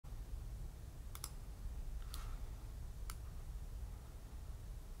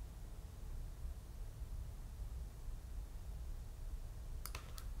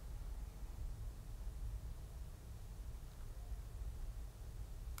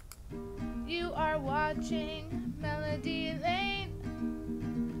You are watching Melody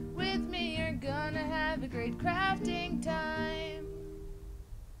Lane. With me, you're gonna have a great crafting time.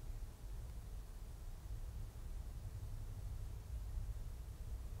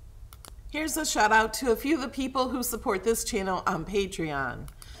 Here's a shout out to a few of the people who support this channel on Patreon.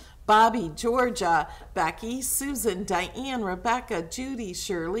 Bobby, Georgia, Becky, Susan, Diane, Rebecca, Judy,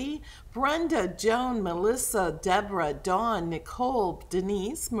 Shirley, Brenda, Joan, Melissa, Deborah, Dawn, Nicole,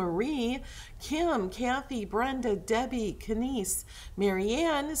 Denise, Marie, Kim, Kathy, Brenda, Debbie, Kenise,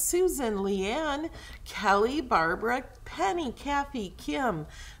 Marianne, Susan, Leanne, Kelly, Barbara, Penny, Kathy, Kim,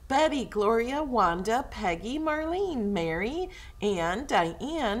 Betty, Gloria, Wanda, Peggy, Marlene, Mary, Ann,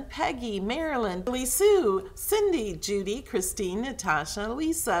 Diane, Peggy, Marilyn, Billy Sue, Cindy, Judy, Christine, Natasha,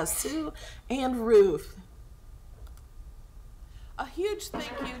 Lisa, Sue, and Ruth. A huge thank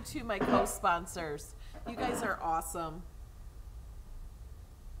you to my co-sponsors. You guys are awesome.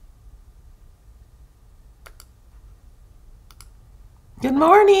 Good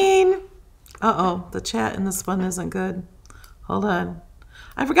morning. Uh-oh, the chat in this one isn't good. Hold on.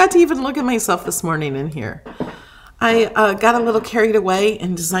 I forgot to even look at myself this morning in here. I got a little carried away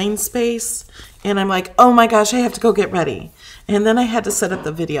in design space, and I'm like, oh my gosh, I have to go get ready. And then I had to set up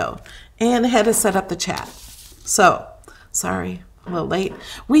the video, and I had to set up the chat. So, sorry, a little late.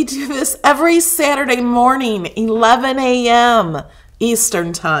 We do this every Saturday morning, 11 a.m.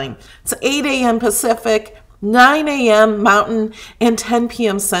 Eastern Time. It's 8 a.m. Pacific, 9 a.m. Mountain, and 10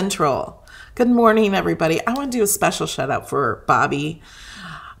 p.m. Central. Good morning, everybody. I want to do a special shout out for Bobby.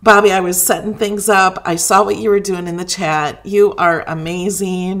 Bobby, I was setting things up. I saw what you were doing in the chat. You are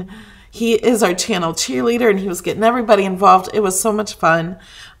amazing. He is our channel cheerleader, and he was getting everybody involved. It was so much fun.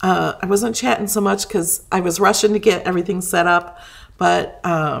 I wasn't chatting so much because I was rushing to get everything set up, but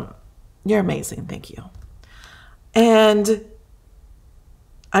you're amazing. Thank you. And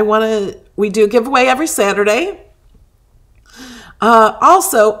we do a giveaway every Saturday.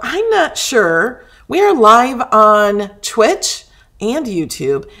 Also, I'm not sure. We are live on Twitch and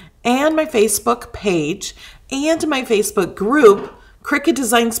YouTube, and my Facebook page, and my Facebook group, Cricut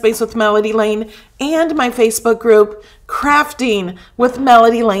Design Space with Melody Lane, and my Facebook group, Crafting with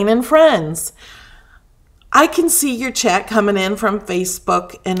Melody Lane and Friends. I can see your chat coming in from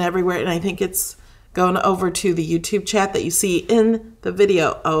Facebook and everywhere, and I think it's going over to the YouTube chat that you see in the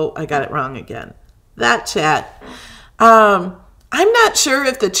video. Oh, I got it wrong again. That chat. I'm not sure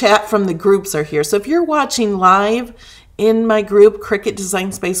if the chat from the groups are here, so if you're watching live in my group, Cricut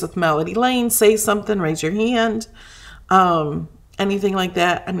Design Space with Melody Lane, say something, raise your hand, anything like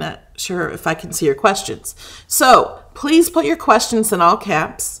that. I'm not sure if I can see your questions. So please put your questions in all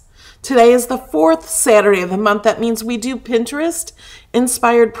caps. Today is the 4th Saturday of the month. That means we do Pinterest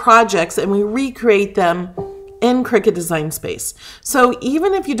inspired projects and we recreate them in Cricut Design Space. So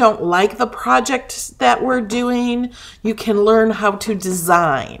even if you don't like the project that we're doing, you can learn how to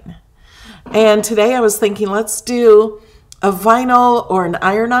design. And today I was thinking, let's do a vinyl or an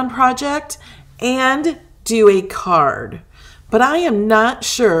iron-on project and do a card. But I am not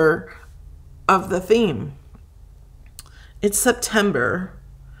sure of the theme. It's September.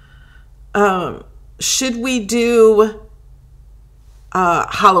 Should we do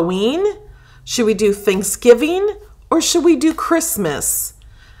Halloween? Should we do Thanksgiving? Or should we do Christmas?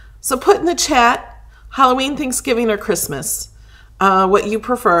 So put in the chat, Halloween, Thanksgiving, or Christmas, what you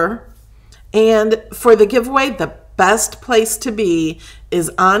prefer. And for the giveaway, the best place to be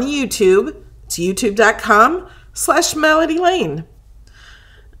is on YouTube. It's youtube.com/Melody Lane.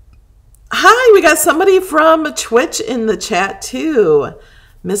 Hi, we got somebody from Twitch in the chat too.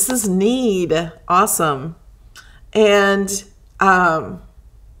 Mrs. Need. Awesome. And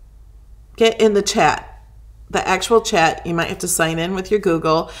get in the chat. The actual chat. You might have to sign in with your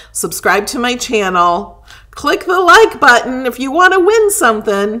Google. Subscribe to my channel. Click the like button if you want to win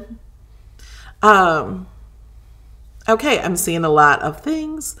something. Okay, I'm seeing a lot of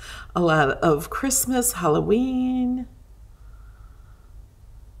things, a lot of Christmas, Halloween.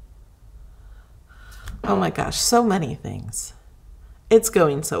 Oh my gosh, so many things. It's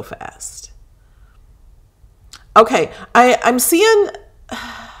going so fast. Okay, I'm seeing,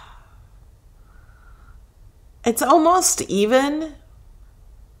 it's almost even.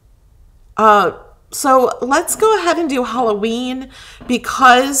 So let's go ahead and do Halloween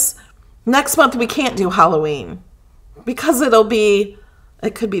because next month we can't do Halloween because it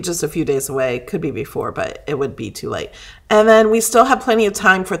could be just a few days away. It could be before, but it would be too late. And then we still have plenty of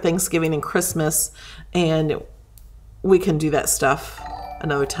time for Thanksgiving and Christmas, and we can do that stuff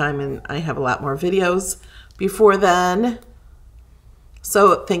another time, and I have a lot more videos before then.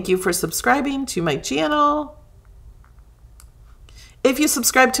 So thank you for subscribing to my channel. If you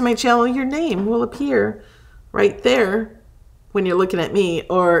subscribe to my channel, your name will appear right there when you're looking at me,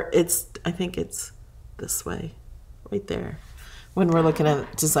 or I think it's this way, right there, when we're looking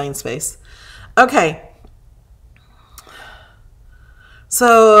at Design Space. Okay.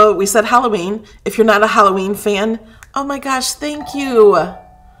 So we said Halloween. If you're not a Halloween fan, oh my gosh, thank you.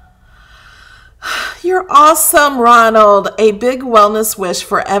 You're awesome, Ronald. A big wellness wish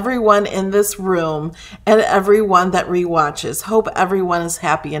for everyone in this room and everyone that rewatches. Hope everyone is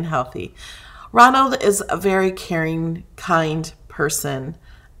happy and healthy. Ronald is a very caring, kind person,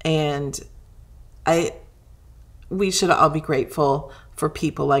 and we should all be grateful for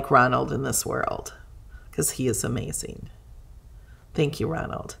people like Ronald in this world, because he is amazing. Thank you,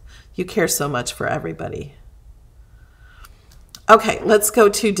 Ronald. You care so much for everybody. Okay, let's go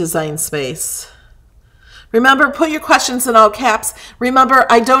to Design Space. Remember, put your questions in all caps. Remember,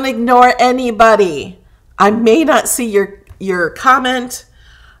 I don't ignore anybody. I may not see your comment.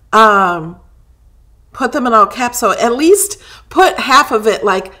 Put them in all caps. So at least put half of it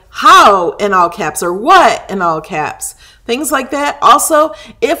like how in all caps or what in all caps. Things like that. Also,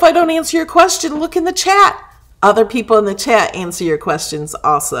 if I don't answer your question, look in the chat. Other people in the chat answer your questions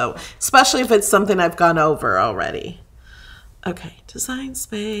also, especially if it's something I've gone over already. Okay, Design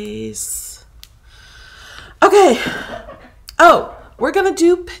Space. Okay. Oh, we're going to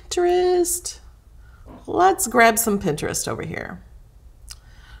do Pinterest. Let's grab some Pinterest over here.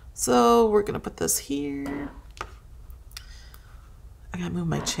 So we're going to put this here. I got to move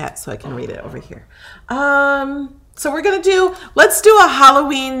my chat so I can read it over here. So we're going to let's do a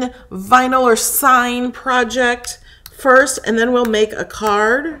Halloween vinyl or sign project first, and then we'll make a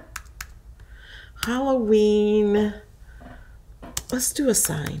card. Halloween. Let's do a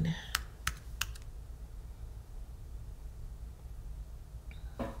sign.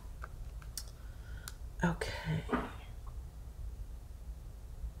 Okay.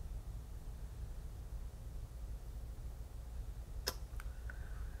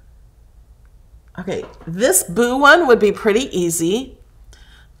 Okay, this boo one would be pretty easy.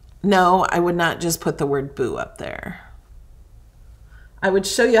 No, I would not just put the word boo up there. I would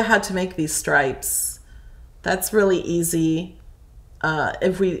show you how to make these stripes. That's really easy.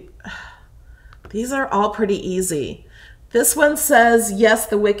 These are all pretty easy. This one says, yes,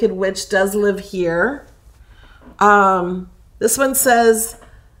 the Wicked Witch does live here. This one says,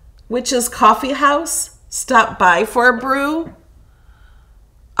 Witch's Coffee House, stop by for a brew.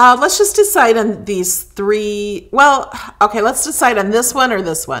 Let's just decide on these three. Well, okay, let's decide on this one or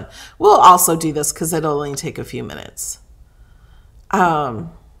this one. We'll also do this because it'll only take a few minutes. Tanya,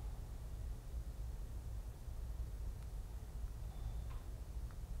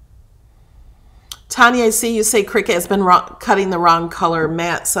 I see you say Cricut has been cutting the wrong color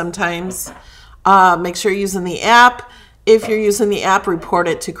matte sometimes. Make sure you're using the app. If you're using the app, report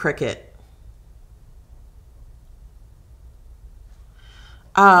it to Cricut.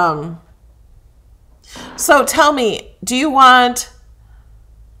 So tell me, do you want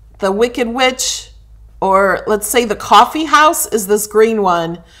the Wicked Witch, or let's say the coffee house is this green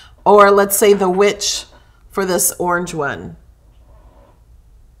one, or let's say the witch for this orange one?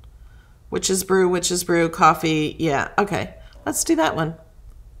 Witch's brew, coffee. Yeah, okay. Let's do that one.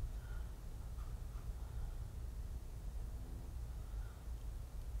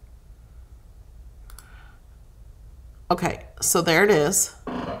 Okay, so there it is.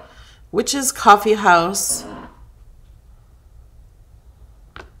 Witch's Coffee House.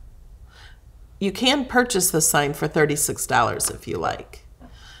 You can purchase this sign for $36 if you like.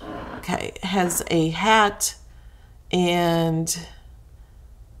 Okay, it has a hat and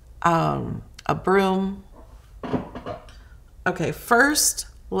a broom. Okay, first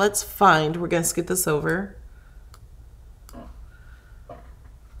let's find, we're going to scoot this over.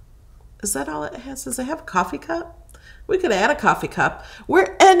 Is that all it has? Does it have a coffee cup? We could add a coffee cup.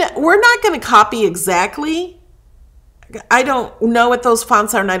 We're not going to copy exactly. I don't know what those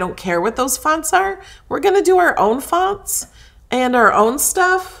fonts are, and I don't care what those fonts are. We're going to do our own fonts and our own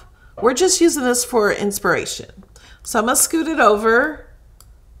stuff. We're just using this for inspiration. So I'm going to scoot it over.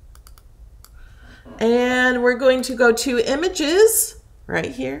 And we're going to go to images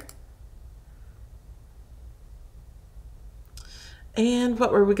right here. And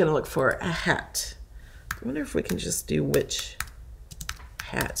what were we going to look for? A hat. I wonder if we can just do which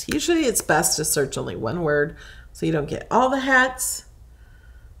hat. Usually it's best to search only one word so you don't get all the hats.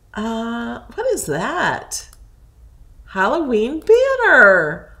 What is that? Halloween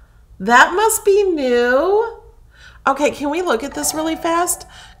banner. That must be new. Okay, can we look at this really fast?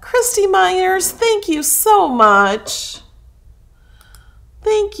 Christy Myers, thank you so much.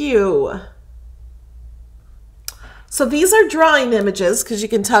 Thank you. So these are drawing images because you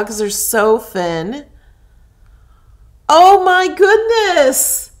can tell because they're so thin. Oh my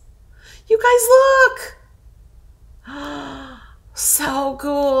goodness. You guys look. So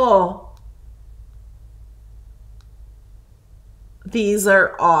cool. These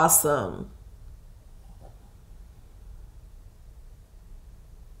are awesome.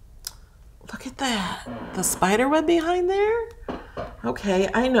 Look at that. The spider web behind there? Okay,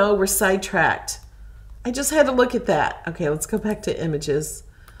 I know we're sidetracked. I just had to look at that. Okay, let's go back to images.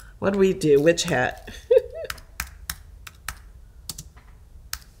 What do we do? Which hat?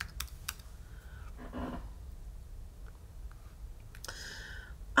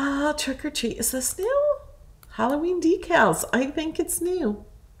 Trick or treat. Is this new? Halloween decals. I think it's new.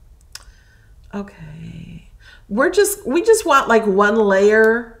 Okay. We just want like one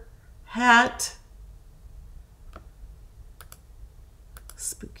layer hat.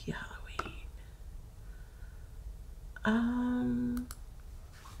 Spooky Halloween.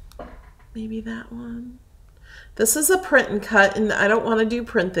 Maybe that one. This is a print and cut, and I don't want to do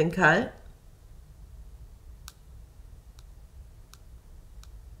print and cut.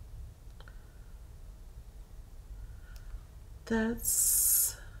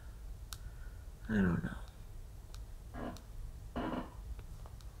 That's, I don't know.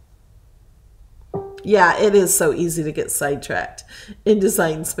 Yeah, it is so easy to get sidetracked in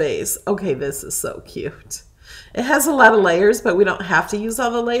Design Space. Okay, this is so cute. It has a lot of layers, but we don't have to use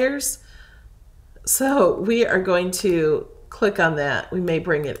all the layers. So we are going to click on that. We may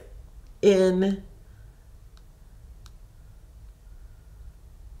bring it in.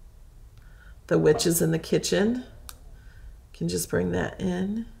 The witches in the kitchen. Can just bring that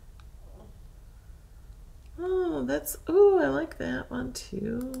in. Oh, that's, oh, I like that one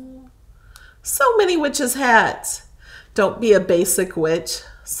too. So many witches' hats. Don't be a basic witch.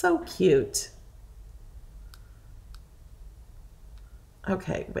 So cute.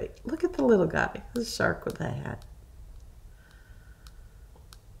 Okay, wait, look at the little guy, the shark with a hat.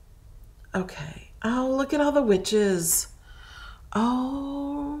 Okay, oh, look at all the witches.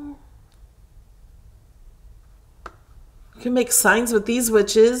 Oh. You can make signs with these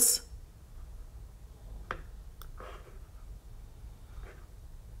witches.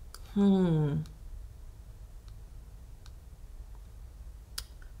 If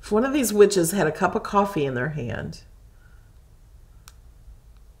one of these witches had a cup of coffee in their hand.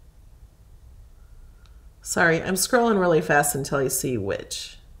 Sorry, I'm scrolling really fast until I see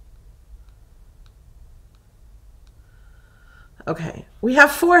witch. Okay, we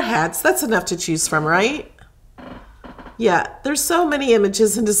have 4 hats. That's enough to choose from, right? Yeah, there's so many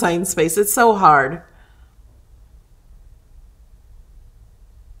images in Design Space. It's so hard.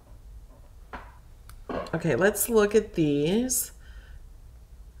 Okay, let's look at these.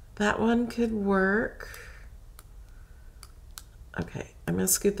 That one could work. Okay, I'm going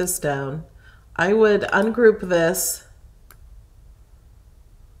to scoot this down. I would ungroup this.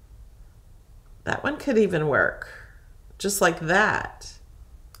 That one could even work. Just like that.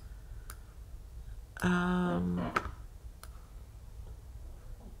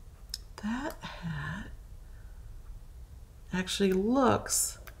 That hat actually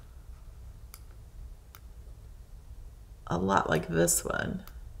looks a lot like this one.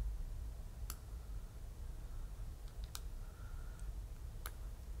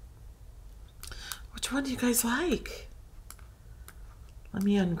 Which one do you guys like? Let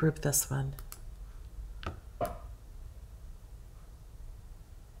me ungroup this one.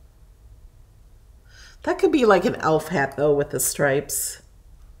 That could be like an elf hat though with the stripes.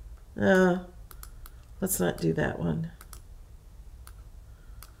 Let's not do that one.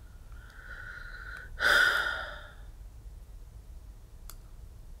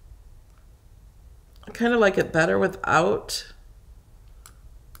 I kind of like it better without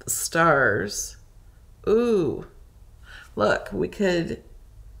the stars. Ooh, look, we could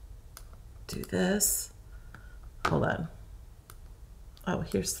do this. Hold on. Oh,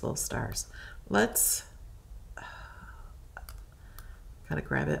 here's the little stars. Let's, gotta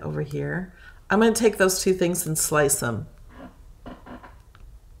grab it over here. I'm gonna take those 2 things and slice them.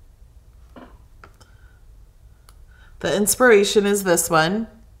 The inspiration is this one.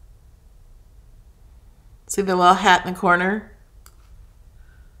 See the little hat in the corner?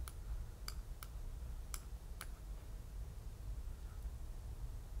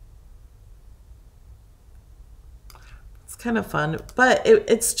 It's kind of fun, but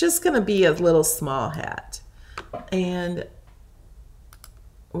it's just going to be a little small hat. And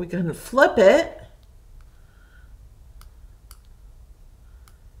we can flip it.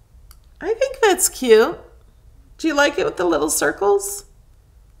 I think that's cute. Do you like it with the little circles?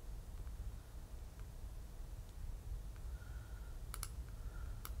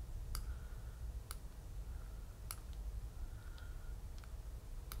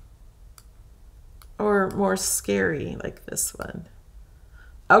 more scary, like this one.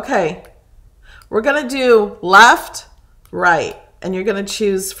 Okay, we're gonna do left, right, and you're gonna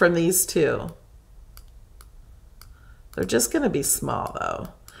choose from these two. They're just gonna be small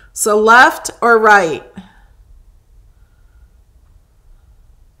though. So left or right?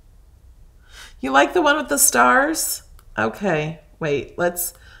 You like the one with the stars? Okay, wait,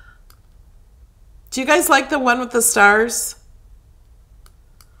 let's... Do you guys like the one with the stars?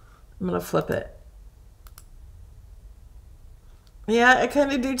 I'm gonna flip it. Yeah, I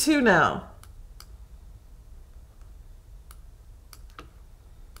kind of do too now.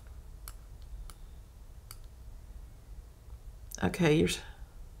 Okay, you're...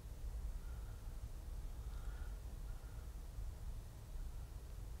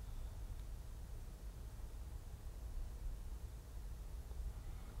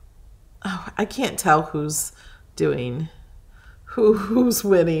 Oh, I can't tell who's doing, who's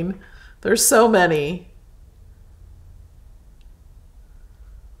winning. There's so many.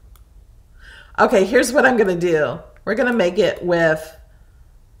 Okay, here's what I'm gonna do. We're gonna make it with,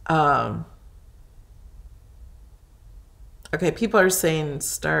 okay, people are saying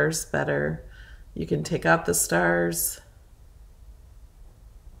stars better. You can take out the stars.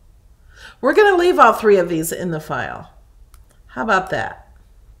 We're gonna leave all three of these in the file. How about that?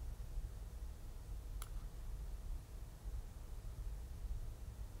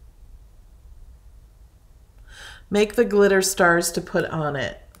 Make the glitter stars to put on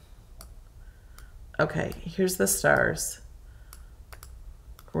it. Okay, here's the stars.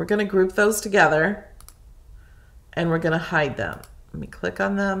 We're going to group those together and we're going to hide them. Let me click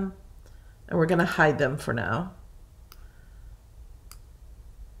on them and we're going to hide them for now.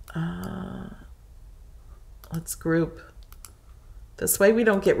 Let's group. This way we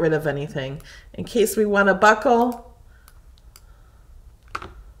don't get rid of anything. In case we want to buckle,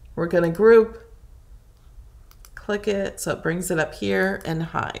 we're going to group. Click it so it brings it up here and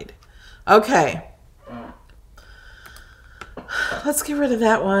hide. Okay. Let's get rid of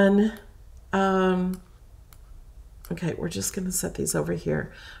that one. Okay, we're just going to set these over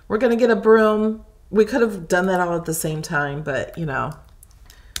here. We're going to get a broom. We could have done that all at the same time, but you know.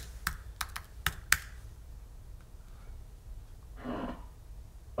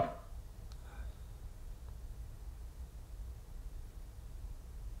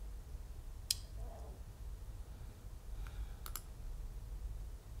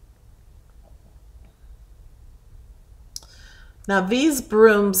 Now these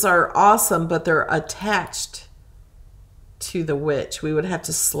brooms are awesome, but they're attached to the witch. We would have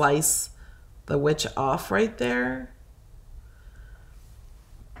to slice the witch off right there.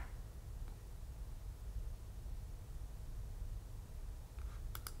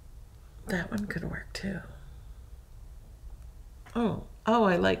 That one could work too. Oh,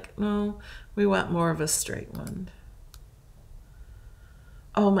 I like, no, we want more of a straight one.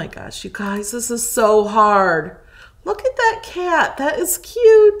 Oh my gosh, you guys, this is so hard. Look at that cat. That is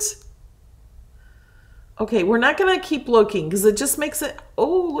cute. Okay, we're not going to keep looking because it just makes it...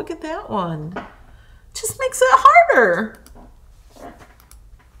 Oh, look at that one. Just makes it harder.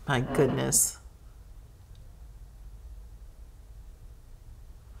 My goodness.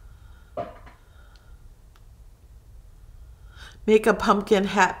 Make a pumpkin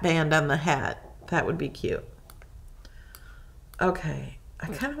hat band on the hat. That would be cute. Okay, I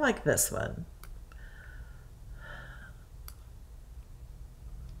kind of like this one.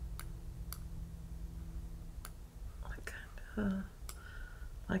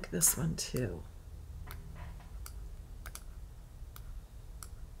 Like this one too.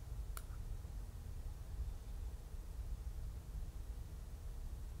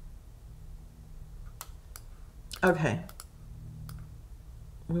 Okay.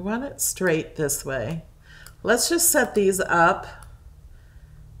 We want it straight this way. Let's just set these up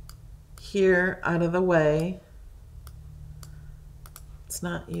here out of the way. Let's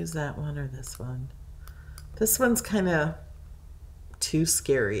not use that one or this one. This one's kind of too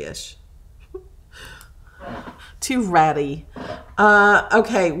scary-ish. Too ratty.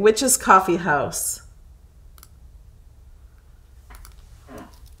 Okay, Witch's Coffee House.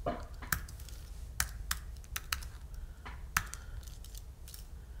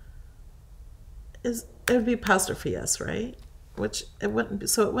 It would be apostrophe S, right? Which it wouldn't be,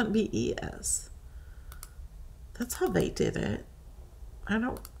 so it wouldn't be ES. That's how they did it. I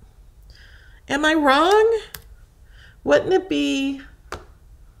don't... Am I wrong? Wouldn't it be...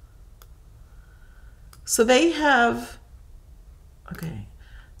 So they have... Okay.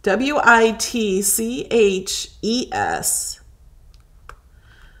 WITCHES.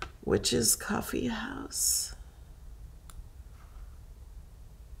 Witch's Coffee House.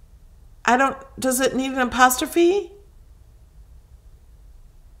 does it need an apostrophe?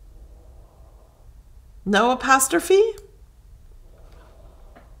 No apostrophe?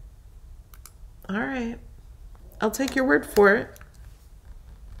 All right. I'll take your word for it.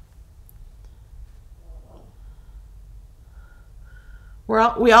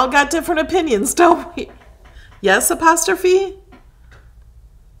 We all got different opinions, don't we? Yes, apostrophe?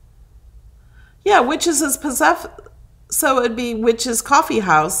 Yeah, Witches is possessed. So it'd be Witches Coffee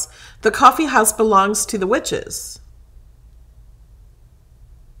House. The coffee house belongs to the witches.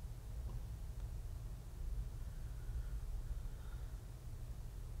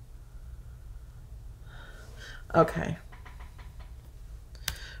 Okay.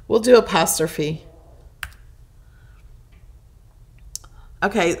 We'll do apostrophe.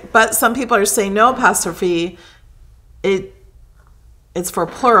 Okay, but some people are saying no apostrophe. It's for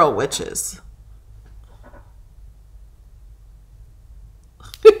plural witches.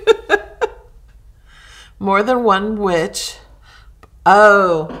 More than one witch.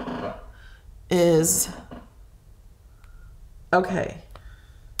 Oh, is okay.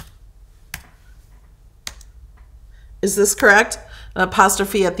 Is this correct? An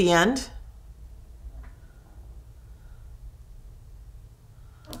apostrophe at the end?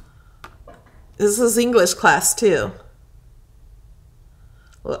 This is English class too.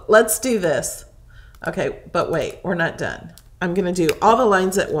 Let's do this. Okay, but wait, we're not done. I'm going to do all the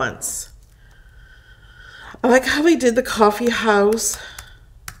lines at once. I like how we did the coffee house.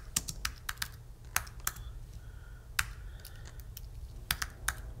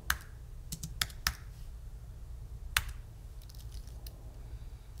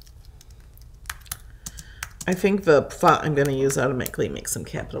 I think the font I'm going to use automatically makes them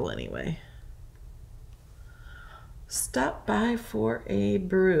capital anyway. Stop by for a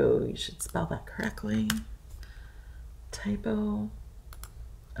brew. You should spell that correctly. Typo.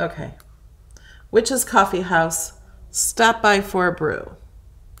 Okay. Witch's Coffee House. Stop by for a brew.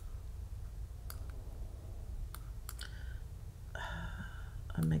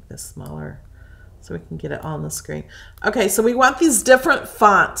 I'll make this smaller so we can get it all on the screen. Okay, so we want these different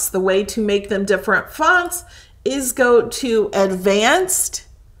fonts. The way to make them different fonts is go to Advanced.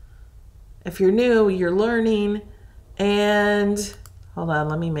 If you're new, you're learning. And hold on,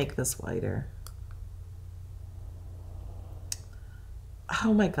 let me make this wider.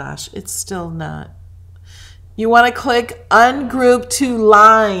 Oh my gosh, it's still not. You want to click Ungroup to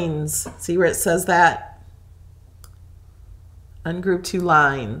Lines. See where it says that? Ungroup to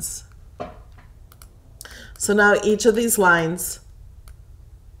Lines. So now each of these lines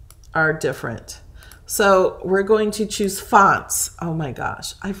are different. So we're going to choose fonts. Oh my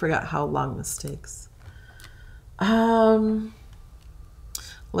gosh, I forgot how long this takes.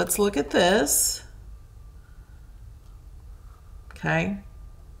 Let's look at this. Okay.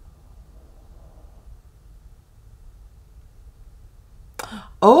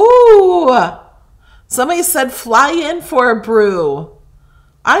 Oh, somebody said fly in for a brew.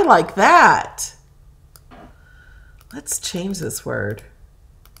 I like that. Let's change this word.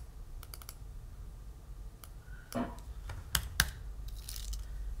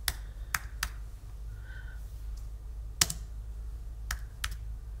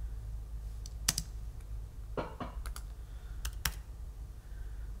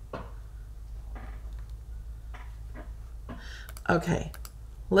 Okay,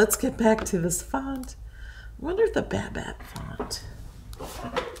 let's get back to this font. I wonder if the Babat font.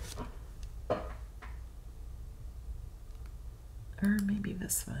 Or maybe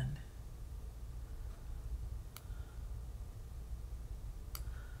this one.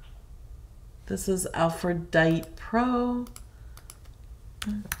 This is Aphrodite Pro.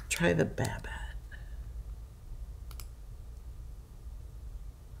 Try the Babat.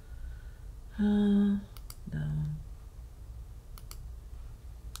 No.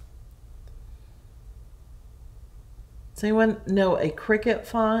 Does anyone know a Cricut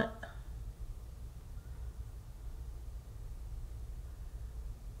font?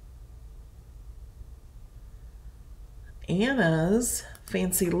 Anna's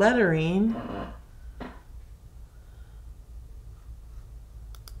fancy lettering.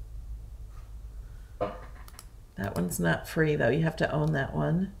 That one's not free though. You have to own that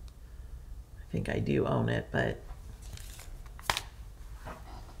one. I think I do own it, but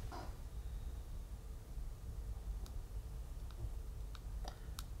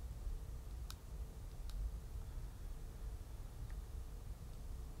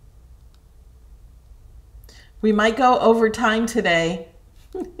we might go over time today.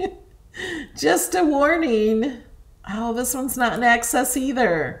 Just a warning. Oh, this one's not in access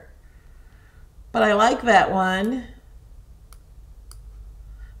either. But I like that one.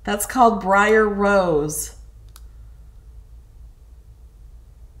 That's called Briar Rose.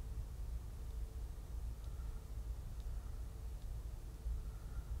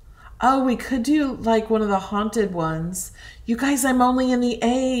 Oh, we could do like one of the haunted ones. You guys, I'm only in the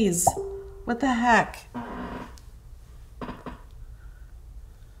A's. What the heck?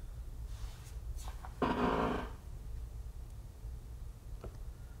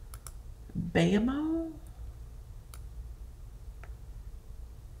 Bayamo?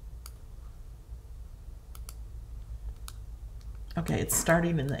 Okay, it's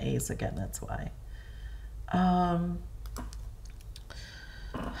starting in the A's again, that's why.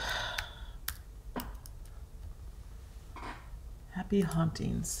 Happy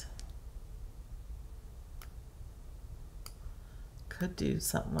hauntings. Could do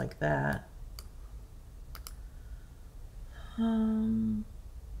something like that.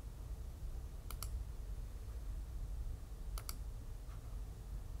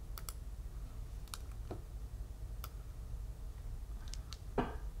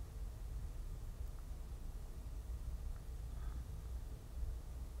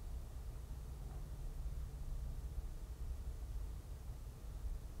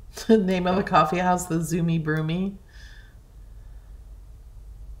 The name of the coffee house, the Zoomy Broomy.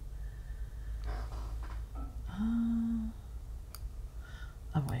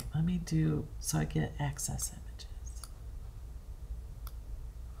 Oh wait, let me do so I get access images.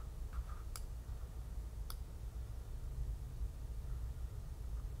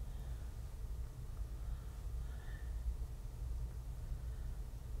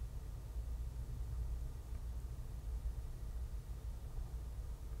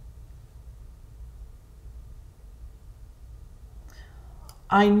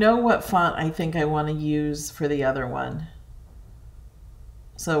 I know what font I think I want to use for the other one,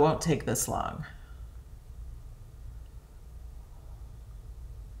 so it won't take this long.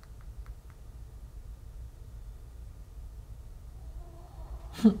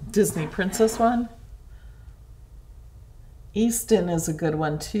 Disney Princess one. Easton is a good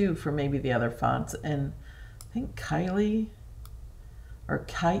one too for maybe the other fonts, and I think Kylie or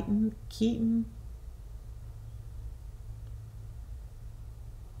Keaton.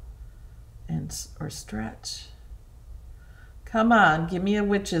 Or Stretch. Come on, give me a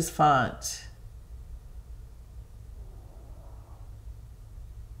witch's font.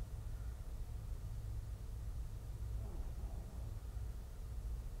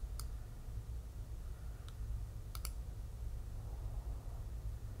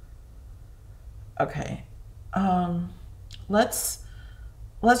 Okay. Let's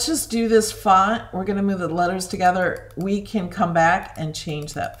just do this font. We're going to move the letters together. We can come back and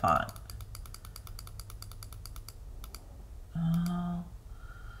change that font.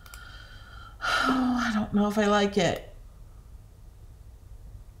 I don't know if I like it.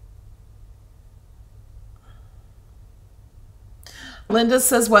 Linda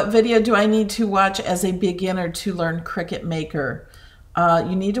says, what video do I need to watch as a beginner to learn Cricut Maker?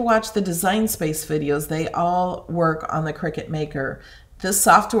 You need to watch the Design Space videos. They all work on the Cricut Maker. This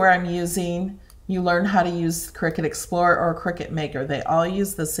software I'm using, you learn how to use Cricut Explorer or Cricut Maker. They all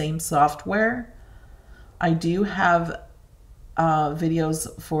use the same software. I do have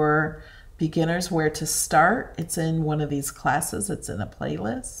videos for beginners where to start. It's in one of these classes. It's in a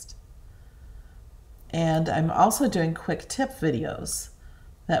playlist. And I'm also doing quick tip videos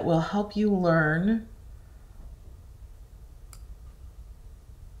that will help you learn.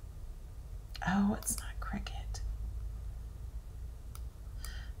 Oh, it's not Cricut.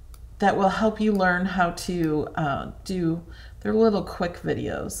 That will help you learn how to do their little quick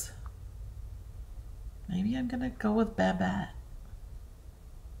videos. Maybe I'm going to go with Babette.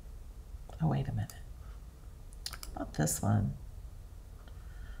 Oh, wait a minute. How about this one?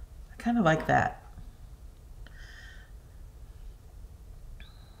 I kind of like that.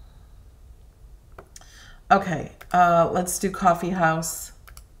 Okay, let's do Coffee House.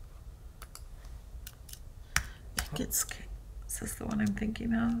 I think is this the one I'm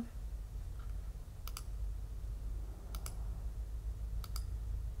thinking of?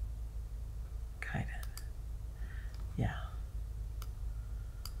 Kind of. Yeah.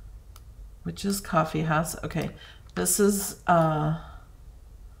 Which is Coffee House. Okay, this is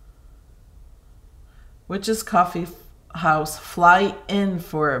which is Coffee House. Fly in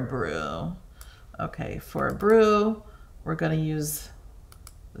for a brew. Okay, for a brew, we're going to use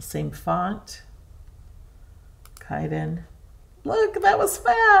the same font. Kaiden. Look, that was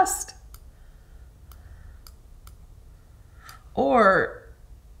fast. Or,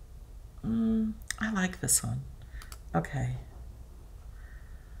 I like this one. Okay.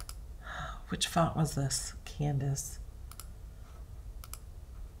 Which font was this? Candace.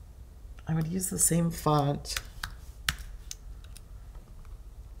 I would use the same font.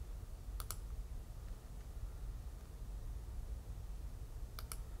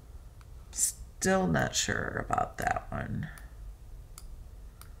 Still not sure about that one.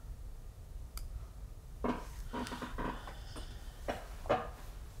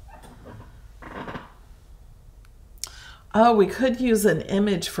 Oh, we could use an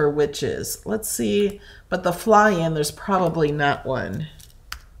image for witches. Let's see, but the fly-in, there's probably not one.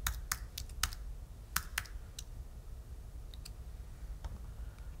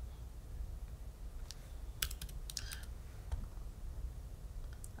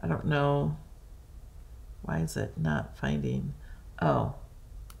 I don't know. Why is it not finding? Oh,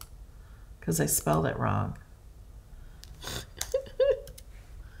 because I spelled it wrong.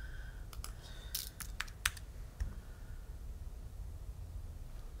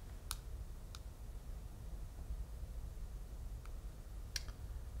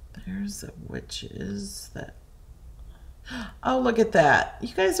 There's a witches that. Oh, look at that.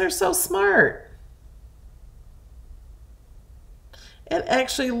 You guys are so smart. It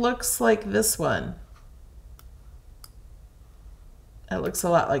actually looks like this one. It looks a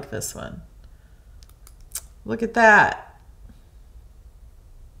lot like this one. Look at that.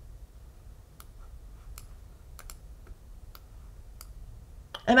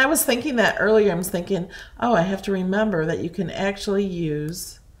 And I was thinking that earlier. I was thinking, oh, I have to remember that you can actually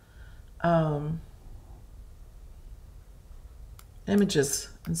use images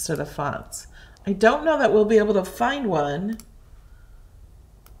instead of fonts. I don't know that we'll be able to find one.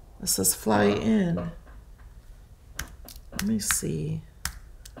 This says fly in. Let me see.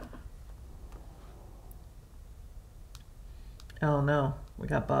 Oh no, we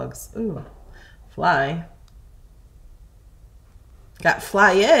got bugs. Ooh, fly. Got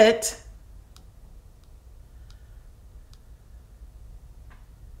fly it.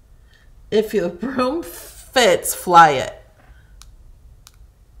 If your broom fits, fly it.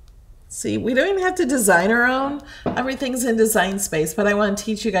 See, we don't even have to design our own. Everything's in Design Space, but I want to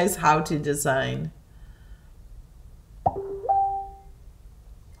teach you guys how to design.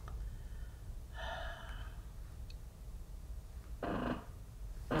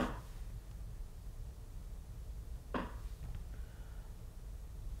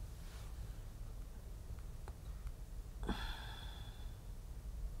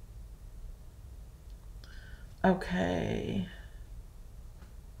 Okay.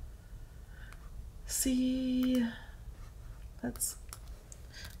 See,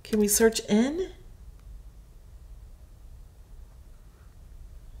 can we search in?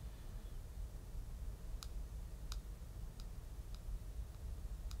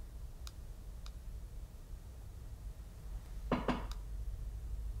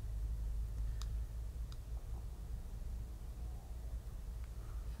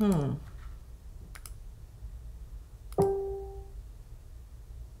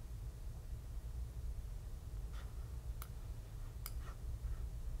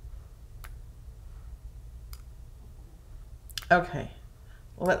 Okay,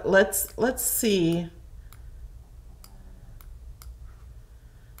 let's see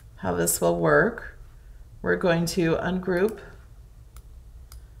how this will work. We're going to ungroup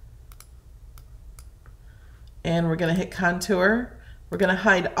and we're going to hit contour. We're going to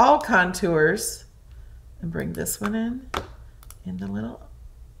hide all contours and bring this one in the little,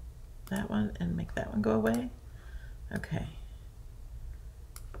 that one, and make that one go away. Okay.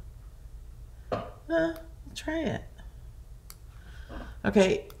 We'll try it.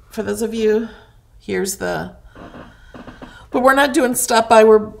 Okay, for those of you, here's the, but we're not doing stop by,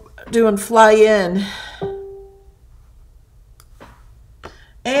 we're doing fly in.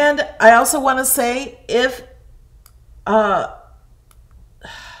 And I also want to say, if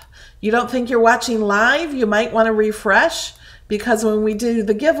you don't think you're watching live, you might want to refresh, because when we do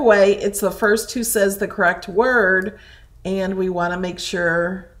the giveaway, it's the first who says the correct word, and we want to make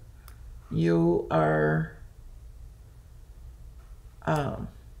sure you are I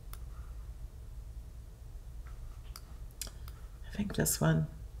think this one.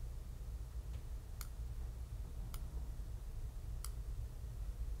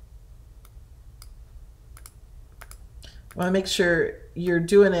 I want to make sure you're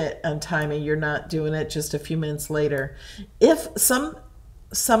doing it on time and you're not doing it just a few minutes later. If some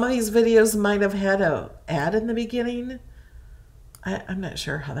of these videos might have had an ad in the beginning, I'm not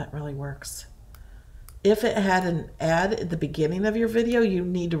sure how that really works. If it had an ad at the beginning of your video, you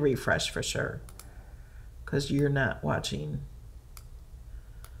need to refresh for sure, because you're not watching.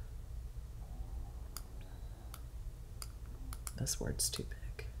 This word's too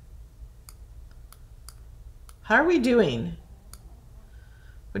big. How are we doing?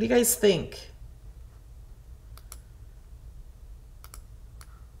 What do you guys think?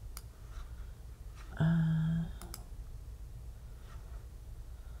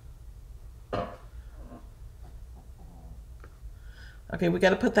 Okay, we got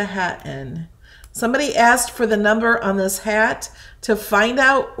to put the hat in. Somebody asked for the number on this hat. To find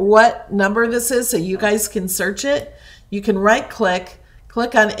out what number this is so you guys can search it, you can right click,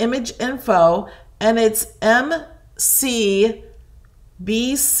 click on image info, and it's B6,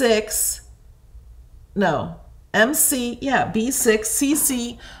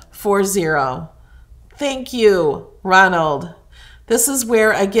 B6CC40. Thank you, Ronald. This is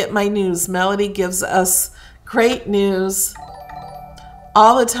where I get my news. Melody gives us great news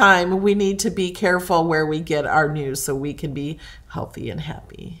all the time. We need to be careful where we get our news so we can be healthy and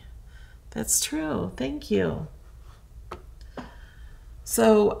happy. That's true. Thank you.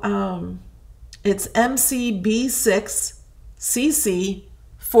 So it's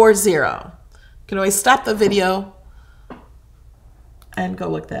MCB6CC40. You can always stop the video and go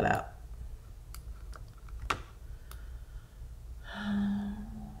look that up.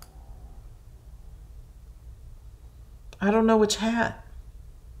 I don't know which hat.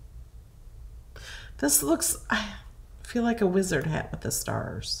 This looks, I feel like a wizard hat with the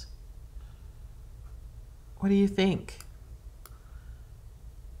stars. What do you think?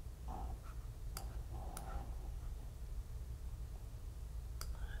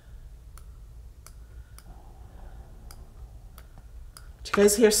 Did you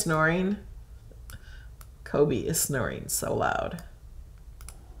guys hear snoring? Kobe is snoring so loud.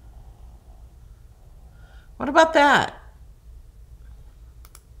 What about that?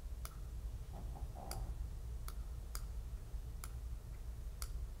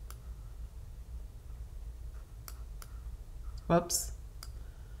 Whoops.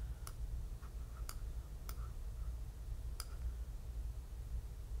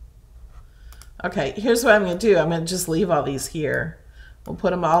 Okay, here's what I'm going to do. I'm going to just leave all these here. We'll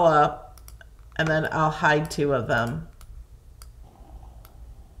put them all up, and then I'll hide 2 of them.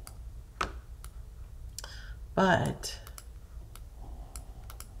 But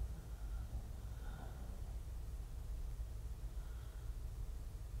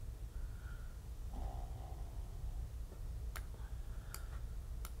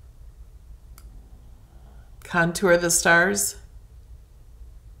contour the stars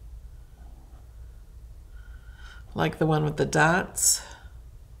like the one with the dots.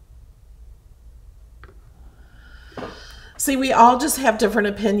 See, we all just have different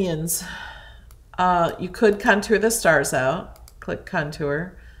opinions. You could contour the stars out. Click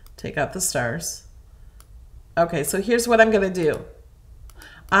contour, take out the stars. Okay, so here's what I'm going to do.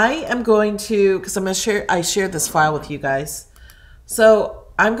 I am going to, because I'm going to I shared this file with you guys. So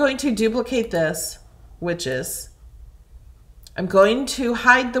I'm going to duplicate this, witches. I'm going to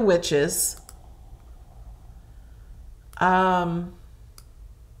hide the witches.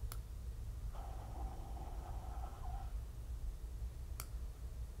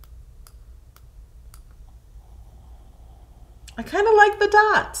 I kind of like the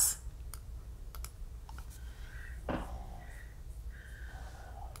dots.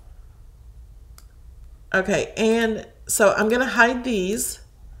 Okay, and so I'm going to hide these.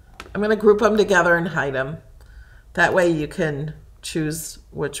 I'm going to group them together and hide them. That way you can choose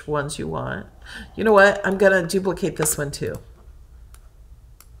which ones you want. You know what? I'm going to duplicate this one too.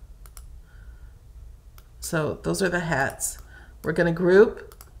 So those are the hats. We're going to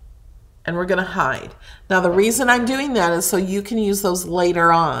group and we're going to hide. Now the reason I'm doing that is so you can use those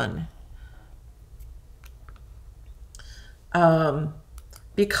later on.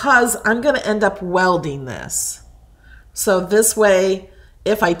 Because I'm going to end up welding this. So this way,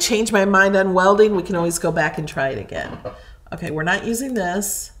 if I change my mind on welding, we can always go back and try it again. Okay, we're not using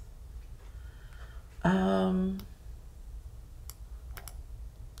this. I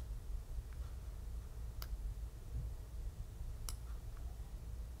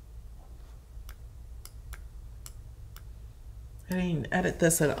didn't edit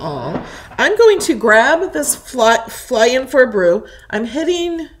this at all. I'm going to grab this fly in for a brew. I'm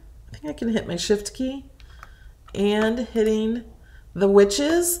hitting, I think I can hit my shift key and hitting the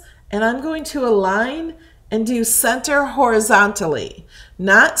witches, and I'm going to align and do center horizontally,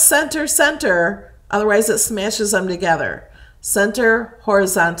 not center center, otherwise it smashes them together. Center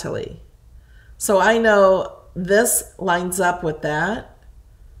horizontally. So I know this lines up with that.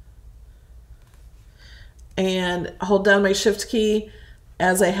 And hold down my shift key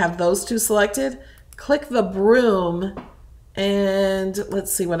as I have those 2 selected. Click the broom and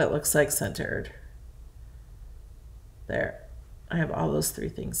let's see what it looks like centered. There. I have all those 3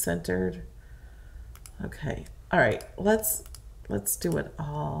 things centered. Okay. All right. Let's let's do it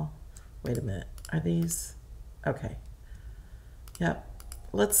all. Wait a minute. Are these? Okay. Yep.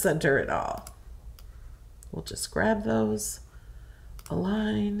 Let's center it all. We'll just grab those,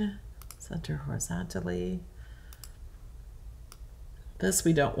 align, center horizontally. This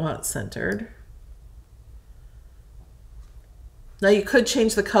we don't want centered. Now you could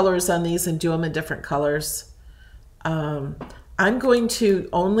change the colors on these and do them in different colors. I'm going to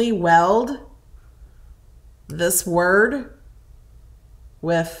only weld this word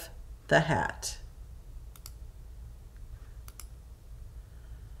with the hat.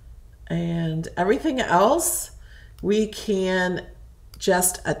 And everything else we can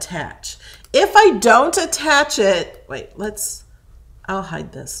just attach. If I don't attach it, wait, I'll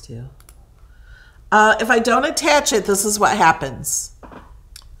hide this too. If I don't attach it, this is what happens.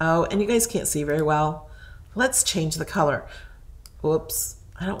 Oh, and you guys can't see very well. Let's change the color. Whoops,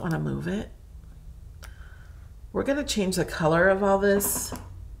 I don't want to move it. We're going to change the color of all this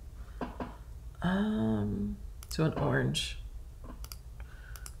to an orange,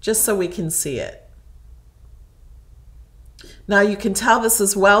 just so we can see it. Now you can tell this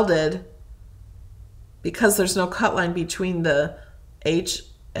is welded because there's no cut line between the H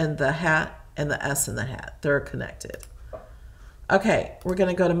and the hat and the S in the hat. They're connected. Okay, we're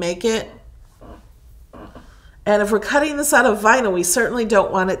going to go to make it. And if we're cutting this out of vinyl, we certainly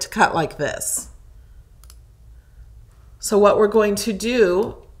don't want it to cut like this. So what we're going to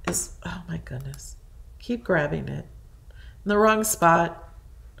do is, oh my goodness, keep grabbing it in the wrong spot.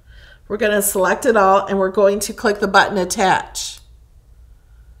 We're going to select it all and we're going to click the button attach.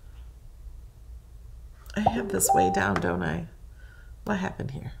 I have this way down, don't I? What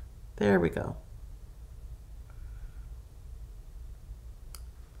happened here? There we go.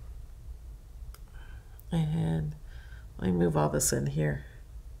 And let me move all this in here.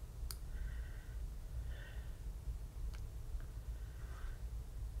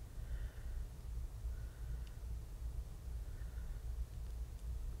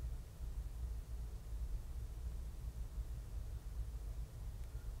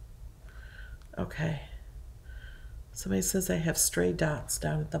 Okay. Somebody says I have stray dots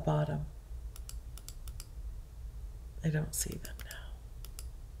down at the bottom. I don't see them now.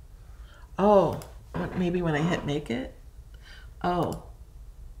 Oh, maybe when I hit make it? Oh,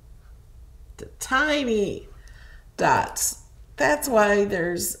 the tiny dots. That's why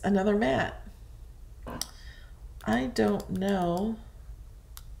there's another mat. I don't know.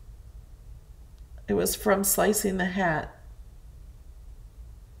 It was from slicing the hat.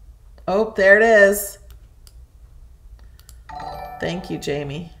 Oh, there it is. Thank you,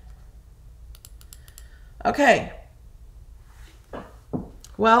 Jamie. Okay.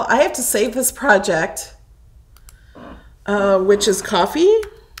 Well, I have to save this project, which is coffee.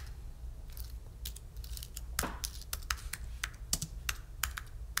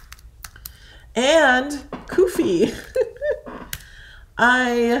 And Koofy.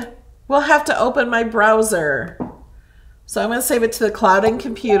 I will have to open my browser. So I'm going to save it to the cloud and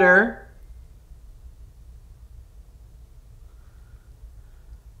computer.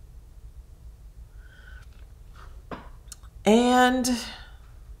 And,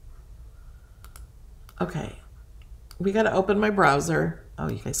 okay, we got to open my browser. Oh,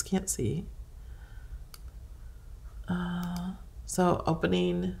 you guys can't see. So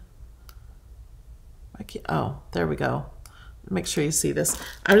opening, oh, there we go. Make sure you see this.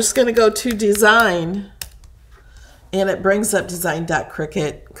 I'm just going to go to design, and it brings up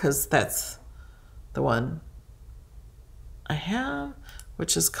design.cricut because that's the one I have,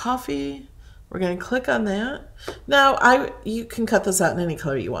 which is coffee. We're going to click on that. Now, you can cut this out in any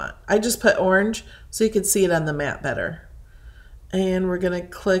color you want. I just put orange so you can see it on the mat better. And we're going to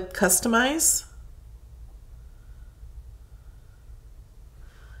click customize.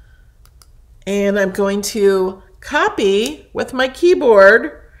 And I'm going to copy with my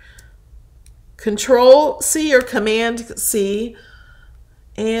keyboard, Control C or Command C,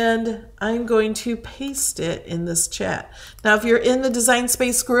 and I'm going to paste it in this chat. Now, if you're in the Design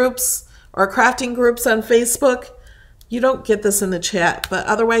Space groups or crafting groups on Facebook, you don't get this in the chat, but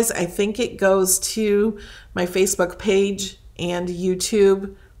otherwise I think it goes to my Facebook page and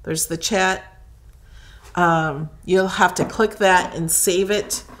YouTube. There's the chat. You'll have to click that and save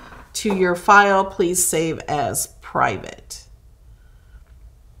it to your file. Please save as private.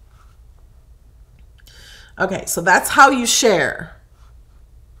 Okay, so that's how you share.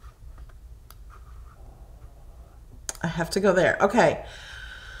 I have to go there. Okay.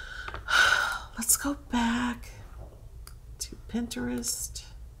 Let's go back to Pinterest.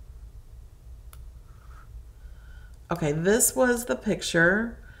 Okay, this was the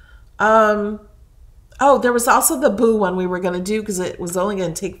picture. Oh, there was also the boo one we were going to do because it was only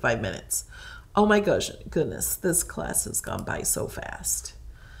going to take 5 minutes. Oh my goodness, this class has gone by so fast.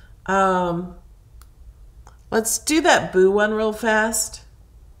 Let's do that boo one real fast.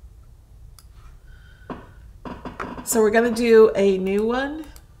 So we're going to do a new one.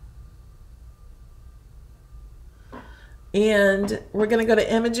 And we're going to go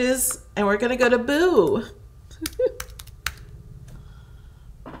to images and we're going to go to boo.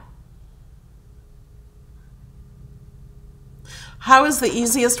 How is the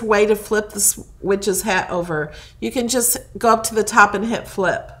easiest way to flip the witch's hat over? You can just go up to the top and hit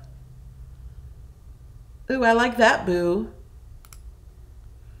flip. Ooh, I like that boo.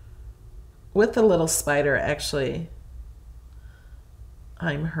 With the little spider, actually.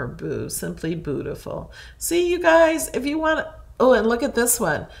 I'm her boo, simply beautiful. See, you guys, if you want to, oh, and look at this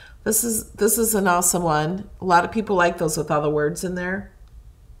one. This is an awesome one. A lot of people like those with all the words in there.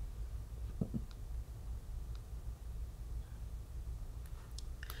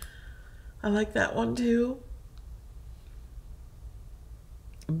 I like that one too.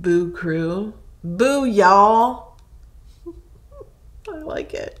 Boo crew. Boo, y'all. I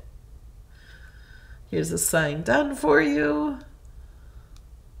like it. Here's a sign done for you.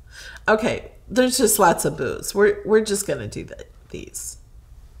 Okay, there's just lots of boos. We're just gonna do these.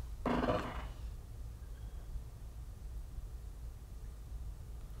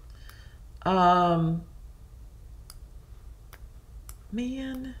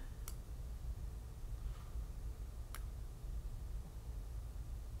 Man.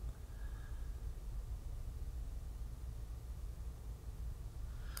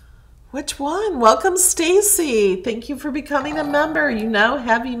 Which one? Welcome, Stacy. Thank you for becoming a member. You now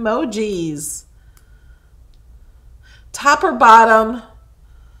have emojis. Top or bottom?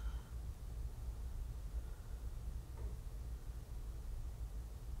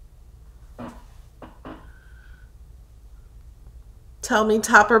 Tell me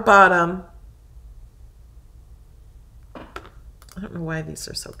top or bottom. I don't know why these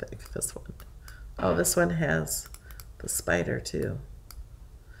are so big. This one. Oh, this one has the spider too.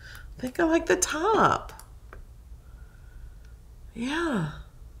 I think I like the top. Yeah.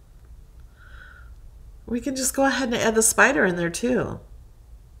 We can just go ahead and add the spider in there too.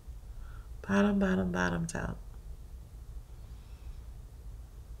 Bottom, bottom, bottom, top.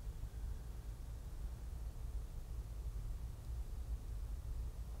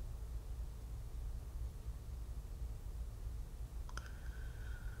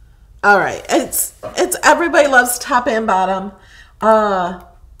 All right, it's everybody loves top and bottom.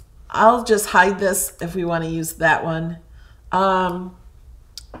 I'll just hide this if we want to use that one.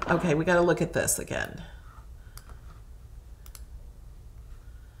 Okay, we got to look at this again.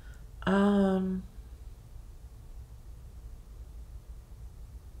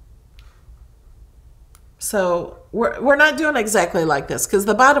 So we're not doing exactly like this because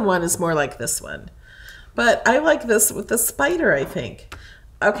the bottom one is more like this one. But I like this with the spider, I think.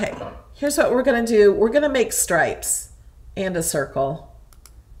 Okay, here's what we're going to do. We're going to make stripes and a circle.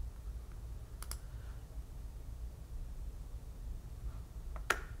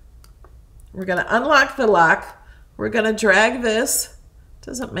 We're going to unlock the lock. We're going to drag this.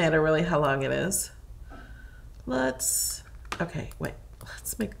 Doesn't matter really how long it is. Okay, wait.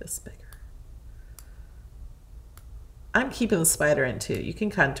 Let's make this bigger. I'm keeping the spider in too. You can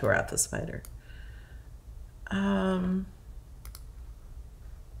contour out the spider.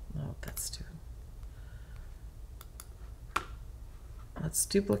 No, that's too. Let's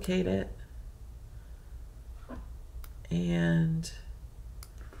duplicate it. And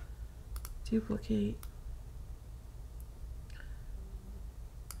duplicate.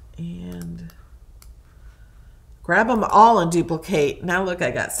 And grab them all and duplicate. Now look,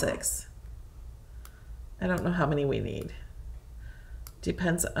 I got 6. I don't know how many we need.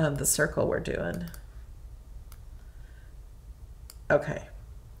 Depends on the circle we're doing. Okay.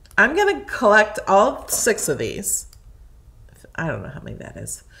 I'm going to collect all 6 of these. I don't know how many that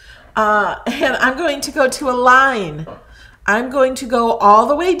is. And I'm going to go to align. I'm going to go all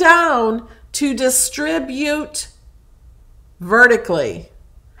the way down to distribute vertically.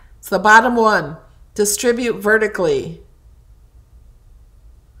 It's the bottom one. Distribute vertically.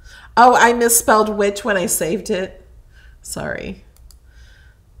 Oh, I misspelled witch when I saved it. Sorry.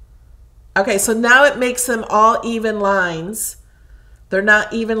 Okay, so now it makes them all even lines. They're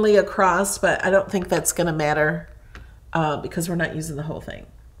not evenly across, but I don't think that's going to matter because we're not using the whole thing.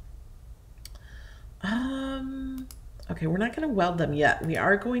 Okay, we're not going to weld them yet. We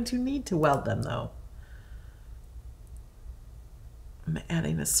are going to need to weld them, though. I'm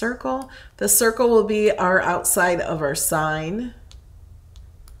adding a circle. The circle will be our outside of our sign.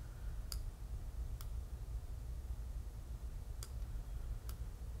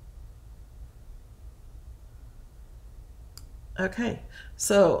 Okay,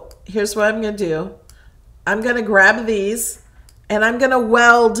 so here's what I'm going to do. I'm going to grab these and I'm going to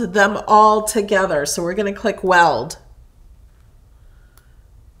weld them all together. So we're going to click weld.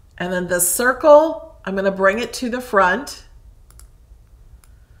 And then this circle, I'm going to bring it to the front.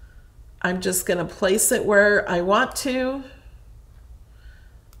 I'm just going to place it where I want to.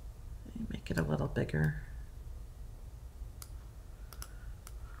 Make it a little bigger.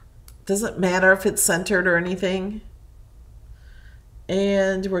 Doesn't matter if it's centered or anything.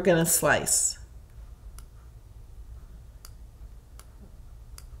 And we're going to slice.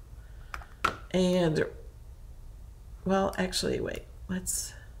 And, well, actually, wait,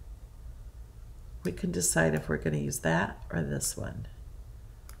 we can decide if we're going to use that or this one.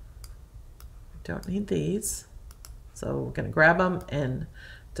 We don't need these. So we're going to grab them and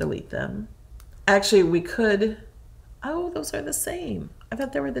delete them. Actually, we could, oh, those are the same. I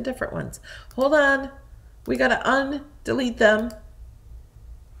thought they were the different ones. Hold on. We got to undelete them.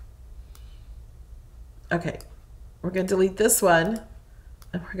 Okay, we're going to delete this one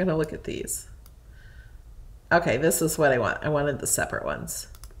and we're going to look at these. Okay, this is what I want. I wanted the separate ones.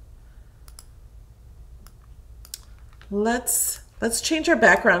 Let's change our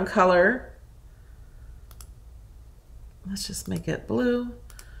background color. Let's just make it blue.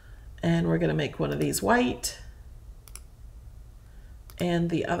 And we're going to make one of these white. And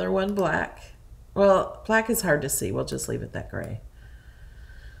the other one black. Well, black is hard to see. We'll just leave it that gray.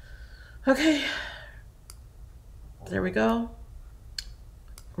 Okay. There we go.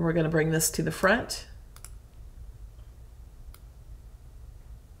 We're going to bring this to the front.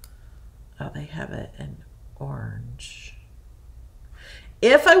 Oh, they have it in orange.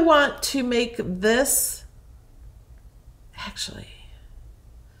 If I want to make this, actually,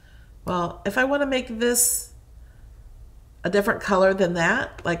 well, if I want to make this a different color than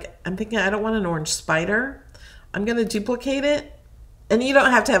that, like I'm thinking I don't want an orange spider, I'm going to duplicate it. And you don't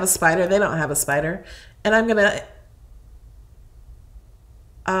have to have a spider. They don't have a spider. And I'm going to,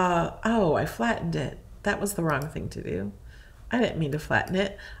 oh, I flattened it. That was the wrong thing to do. I didn't mean to flatten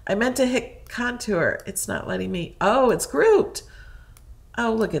it. I meant to hit contour. It's not letting me. Oh, it's grouped.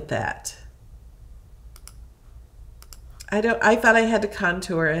 Oh, look at that. I thought I had to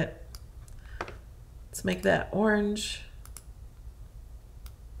contour it. Let's make that orange.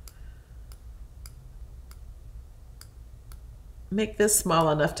 Make this small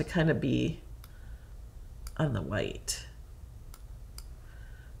enough to kind of be on the white.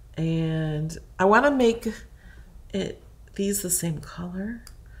 And I want to make it these the same color,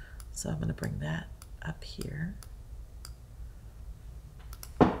 so I'm going to bring that up here.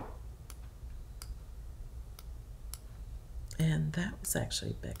 And that was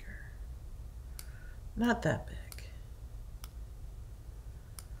actually bigger. Not that big.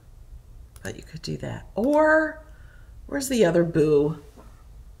 But you could do that. Or, where's the other boo?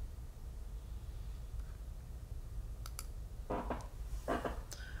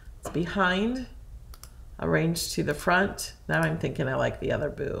 It's behind. Arranged to the front. Now I'm thinking I like the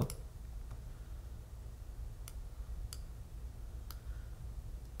other boo.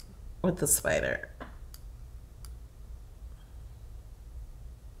 With the spider.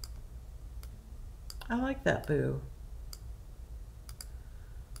 I like that boo.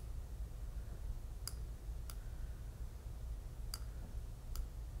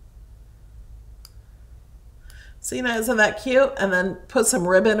 See, now isn't that cute? And then put some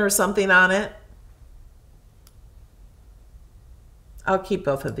ribbon or something on it. I'll keep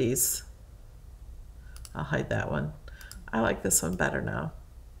both of these. I'll hide that one. I like this one better now.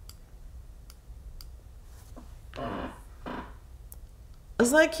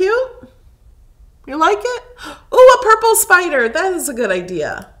 Isn't that cute? You like it? Oh, a purple spider. That is a good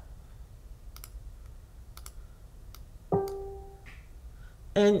idea.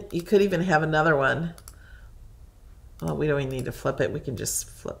 And you could even have another one. Well, we don't even need to flip it. We can just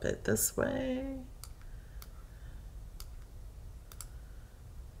flip it this way.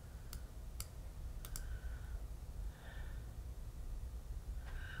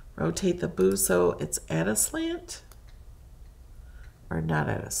 Rotate the boo so it's at a slant or not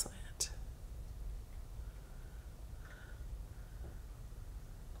at a slant.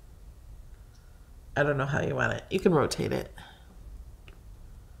 I don't know how you want it. You can rotate it.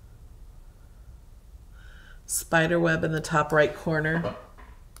 Spider web in the top right corner.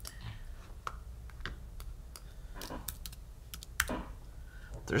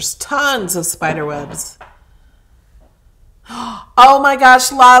 There's tons of spider webs. Oh my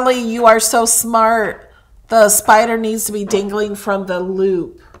gosh, Lolly, you are so smart. The spider needs to be dangling from the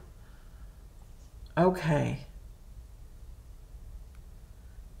loop. Okay.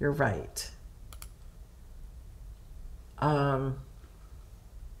 You're right. I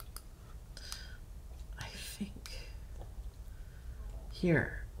think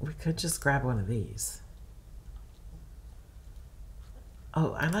here, we could just grab one of these.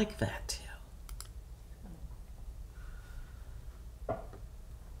 Oh, I like that too.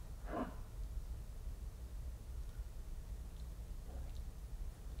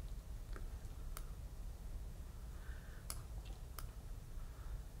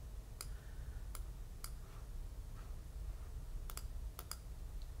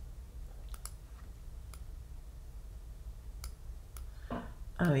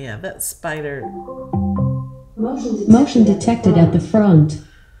 Oh yeah, that spider. Motion detected at the front.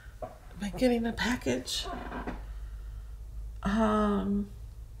 Am I getting a package? I'm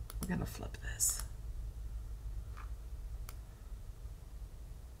gonna flip this.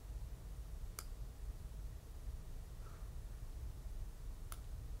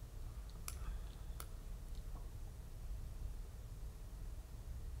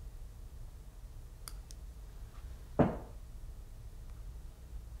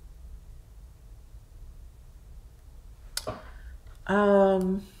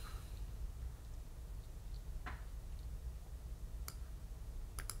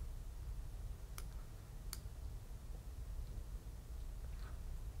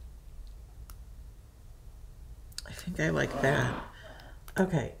 I think I like that.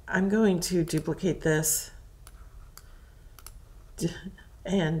 Okay, I'm going to duplicate this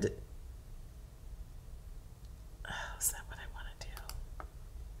and is that what I want to do?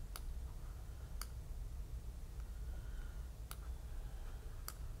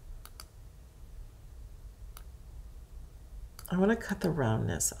 I want to cut the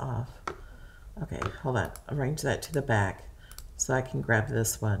roundness off. Okay, hold on. Arrange that to the back so I can grab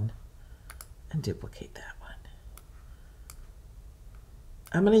this one and duplicate that one.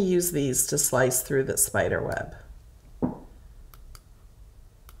 I'm going to use these to slice through the spider web.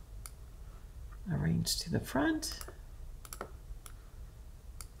 Arrange to the front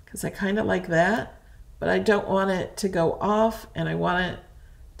because I kind of like that, but I don't want it to go off and I want it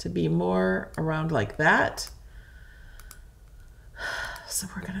to be more around like that. So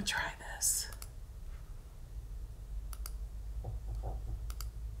we're going to try this.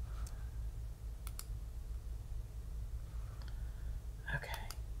 Okay.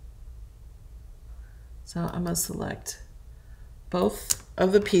 So I'm going to select both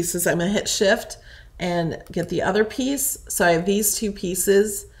of the pieces. I'm going to hit shift and get the other piece. So I have these two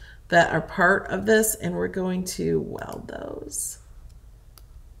pieces that are part of this and we're going to weld those.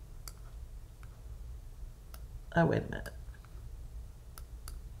 Oh, wait a minute.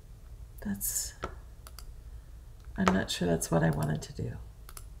 I'm not sure that's what I wanted to do.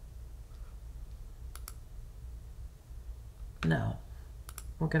 No,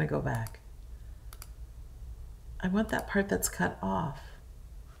 we're going to go back. I want that part that's cut off.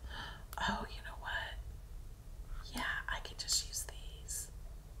 Oh, you know what? Yeah, I can just use these.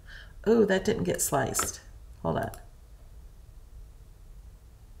 Oh, that didn't get sliced. Hold on.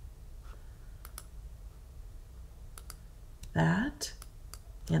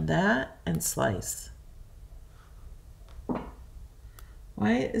 That and slice.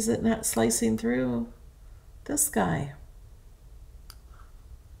 Why is it not slicing through this guy?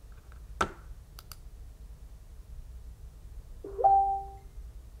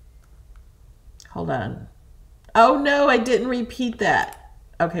 Hold on. Oh no, I didn't repeat that.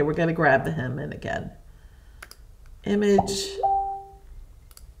 Okay, we're gonna grab the hem in again. Image.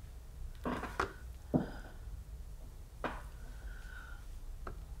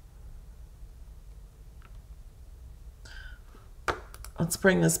 Let's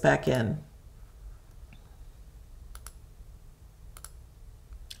bring this back in.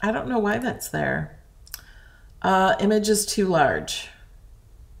 I don't know why that's there. Image is too large.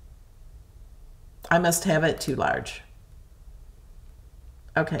 I must have it too large.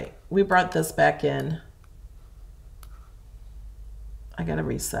 Okay, we brought this back in. I gotta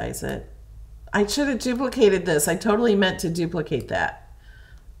resize it. I should have duplicated this. I totally meant to duplicate that.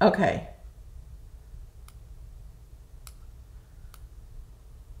 Okay.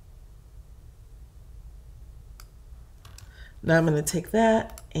 Now I'm going to take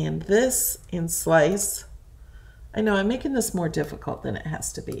that and this and slice. I know I'm making this more difficult than it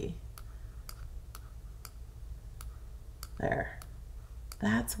has to be. There.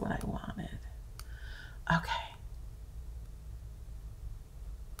 That's what I wanted. Okay.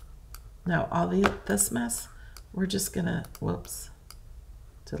 Now all this mess, we're just going to, whoops,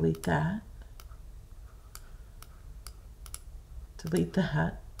 delete that. Delete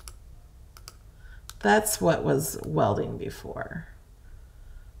that. That's what was welding before.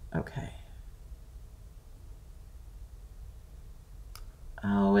 Okay.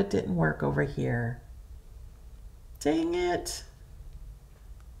 Oh, it didn't work over here. Dang it.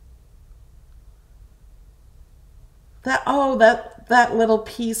 That little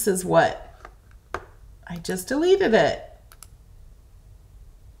piece is what? I just deleted it.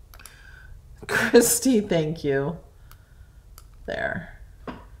 Christy, thank you. There.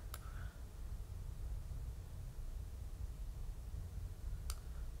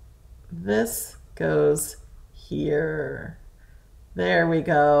 This goes here. There we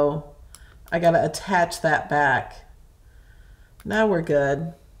go. I gotta attach that back. Now we're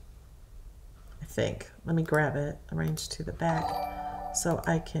good, I think. Let me grab it, arrange to the back so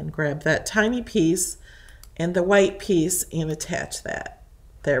I can grab that tiny piece and the white piece and attach that.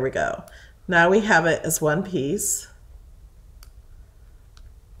 There we go. Now we have it as one piece.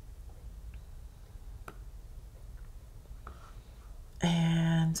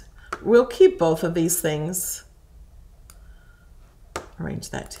 And we'll keep both of these things. Arrange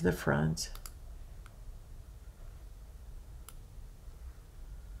that to the front.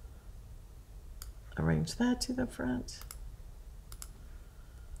 Arrange that to the front.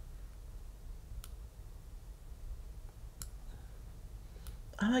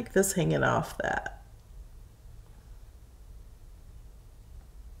 I like this hanging off that.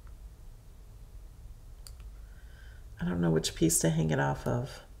 I don't know which piece to hang it off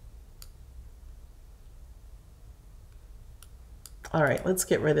of. All right, let's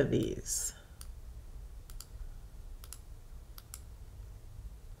get rid of these.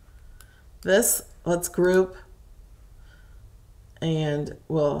 This, let's group, and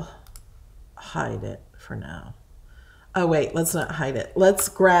we'll hide it for now. Oh wait, let's not hide it. Let's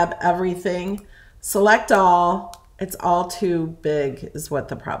grab everything, select all. It's all too big is what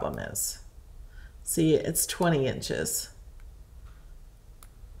the problem is. See, it's 20 inches.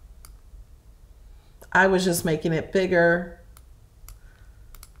 I was just making it bigger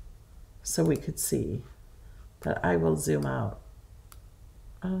so we could see, but I will zoom out.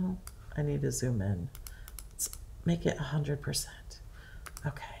 Oh, I need to zoom in. Let's make it 100%.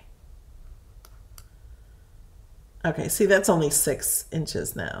 Okay. Okay, see, that's only 6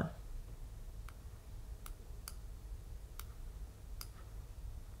 inches now.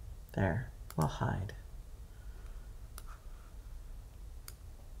 There, we'll hide.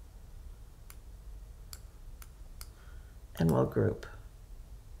 And we'll group.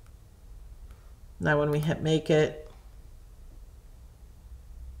 Now when we hit make it,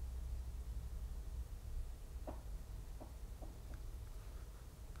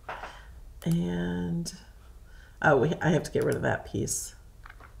 and oh, I have to get rid of that piece.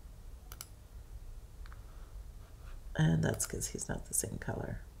 And that's because he's not the same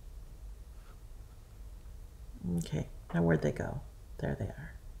color. Okay, now where'd they go? There they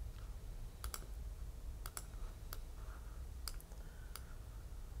are.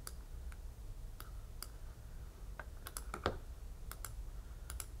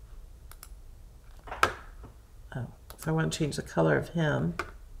 Oh, if I want to change the color of him,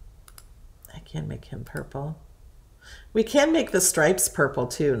 I can make him purple. We can make the stripes purple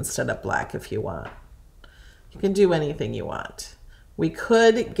too instead of black if you want. You can do anything you want. We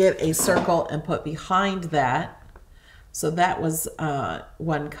could get a circle and put behind that. So that was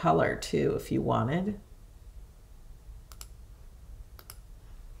one color too if you wanted.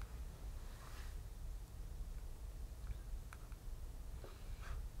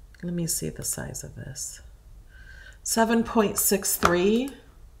 Let me see the size of this. 7.63.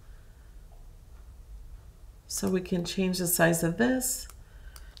 So we can change the size of this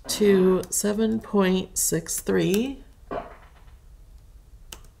to 7.63.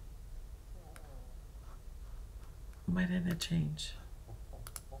 Why didn't it change?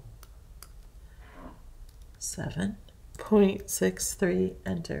 7.63,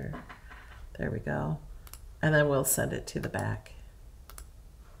 enter. There we go. And then we'll send it to the back.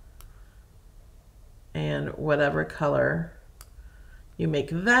 And whatever color you make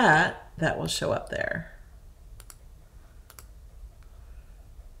that, that will show up there.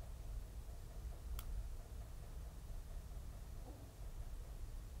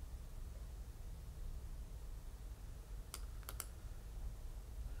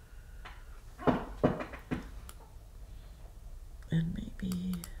 And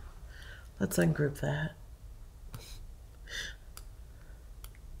maybe let's ungroup that.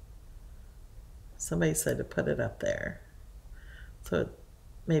 Somebody said to put it up there. So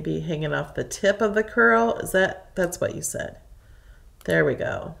maybe hanging off the tip of the curl. Is that's what you said? There we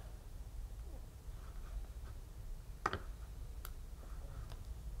go.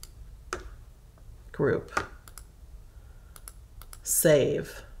 Group.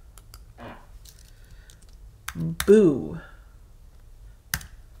 Save. Boo.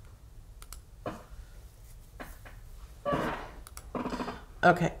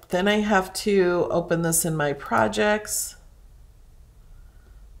 Okay, then I have to open this in my projects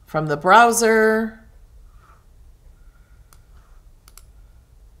from the browser.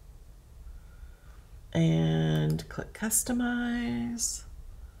 And click customize.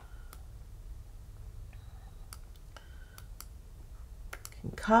 Can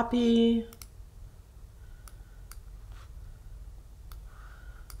copy.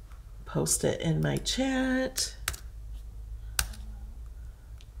 Post it in my chat.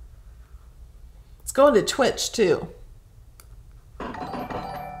 It's going to Twitch too.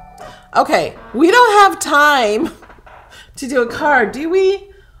 Okay, we don't have time to do a card, do we?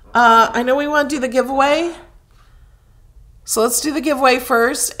 I know we want to do the giveaway. So let's do the giveaway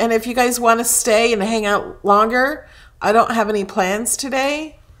first. And if you guys want to stay and hang out longer, I don't have any plans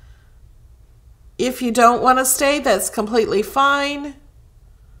today. If you don't want to stay, that's completely fine.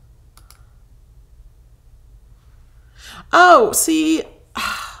 Oh, see,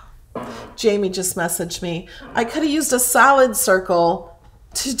 Jamie just messaged me. I could have used a solid circle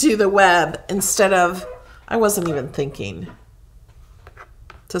to do the web instead of, I wasn't even thinking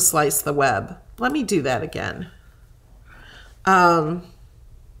to slice the web. Let me do that again. I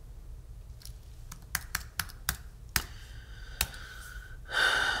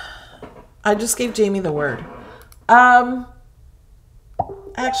just gave Jamie the word. Actually,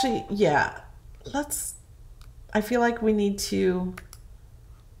 yeah, I feel like we need to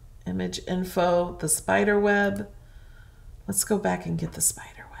image info, the spider web. Let's go back and get the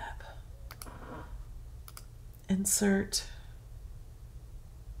spider web. Insert.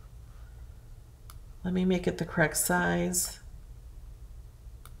 Let me make it the correct size.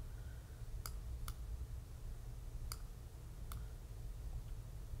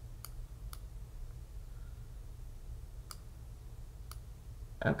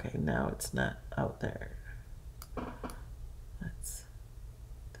 Okay, now it's not out there.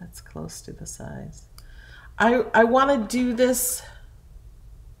 That's close to the size. I want to do this.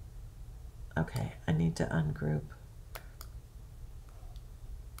 Okay, I need to ungroup.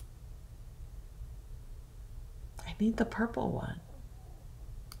 I need the purple one.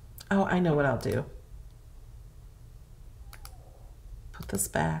 Oh, I know what I'll do. Put this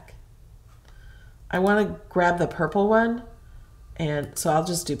back. I want to grab the purple one, and so I'll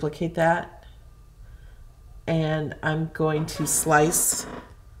just duplicate that. And I'm going to slice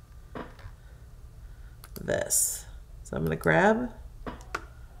this. So I'm going to grab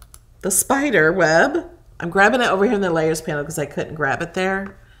the spider web. I'm grabbing it over here in the layers panel because I couldn't grab it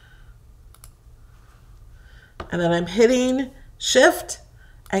there. And then I'm hitting shift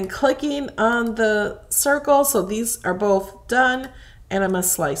and clicking on the circle. So these are both done, and I'm going to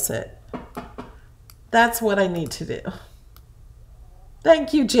slice it. That's what I need to do.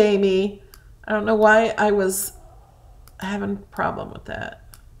 Thank you, Jamie. I don't know why I was having a problem with that.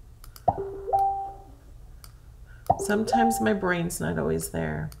 Sometimes my brain's not always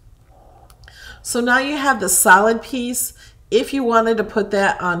there. So now you have the solid piece. If you wanted to put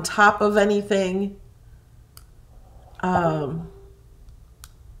that on top of anything,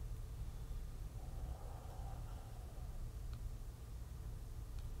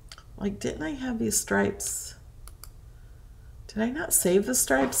 like, didn't I have these stripes? Did I not save the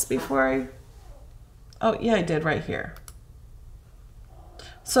stripes before I? Oh, yeah, I did right here.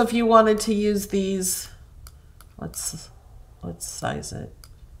 So if you wanted to use these, let's size it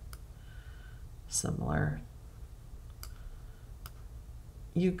similar.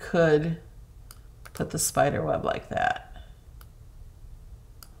 You could put the spider web like that.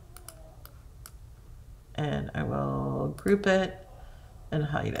 And I will group it and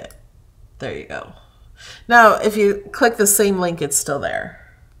hide it. There you go. Now, if you click the same link, it's still there.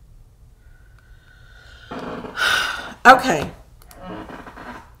 Okay.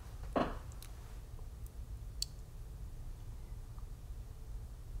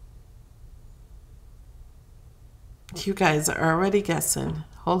 You guys are already guessing.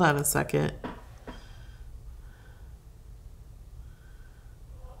 Hold on a second.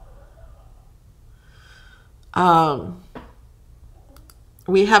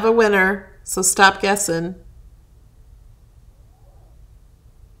 We have a winner, so stop guessing.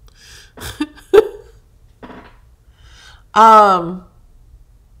 I'm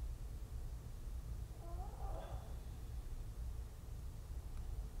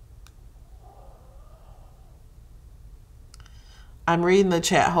reading the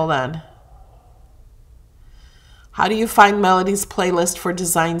chat. Hold on. How do you find Melody's playlist for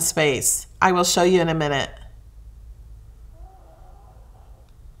Design Space? I will show you in a minute.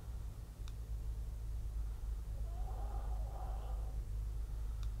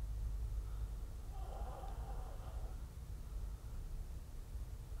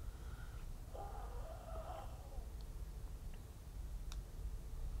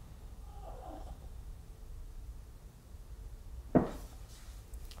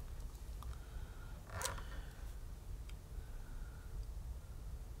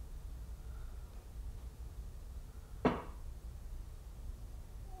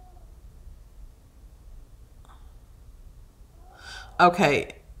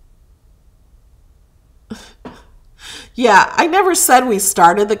 Okay. Yeah, I never said we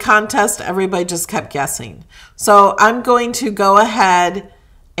started the contest. Everybody just kept guessing. So I'm going to go ahead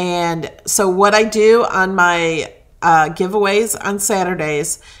and so what I do on my giveaways on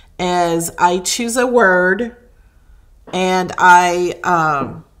Saturdays is I choose a word and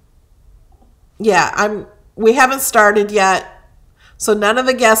we haven't started yet. So none of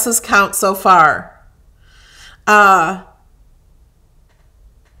the guesses count so far.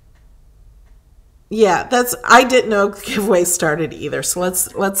 Yeah, I didn't know the giveaway started either. So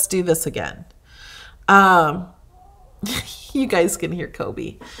let's do this again. You guys can hear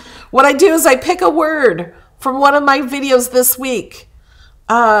Kobe. What I do is I pick a word from one of my videos this week.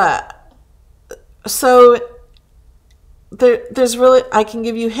 So there's really, I can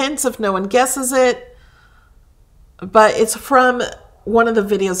give you hints if no one guesses it, but it's from one of the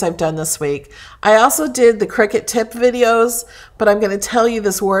videos I've done this week. I also did the Cricut tip videos, but I'm going to tell you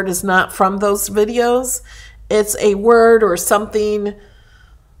this word is not from those videos. It's a word or something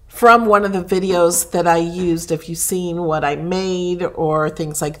from one of the videos that I used. If you've seen what I made or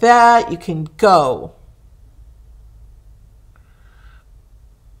things like that, you can go.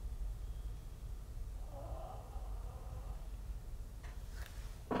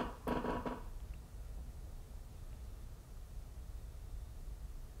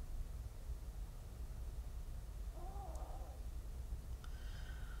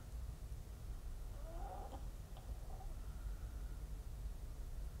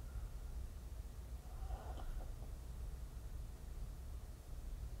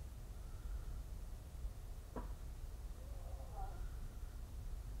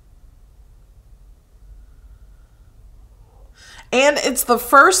 And it's the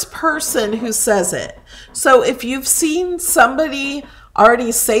first person who says it. So if you've seen somebody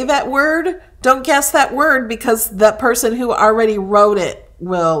already say that word, don't guess that word because that person who already wrote it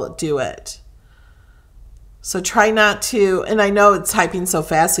will do it. So try not to, and I know it's typing so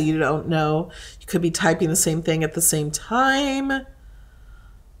fast so you don't know. You could be typing the same thing at the same time.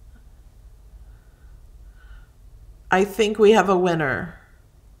 I think we have a winner.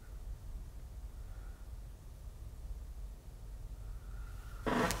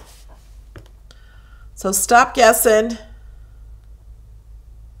 So stop guessing.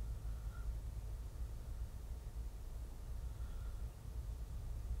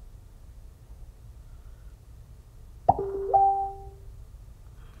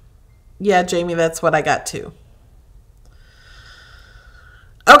 Yeah, Jamie, that's what I got too.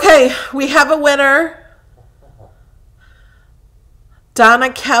 Okay, we have a winner.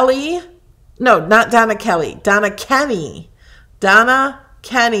 Donna Kelly. No, not Donna Kelly. Donna Kenny. Donna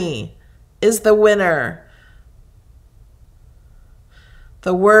Kenny is the winner.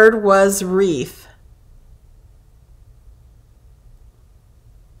 The word was wreath.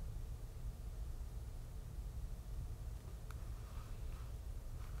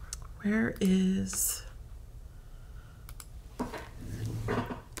 Where is...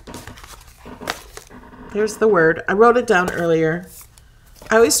 There's the word. I wrote it down earlier.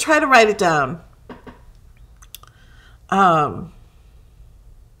 I always try to write it down.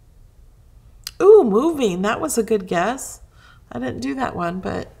 Ooh, moving. That was a good guess. I didn't do that one,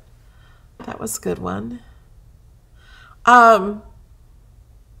 but that was a good one. So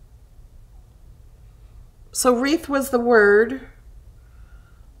wreath was the word.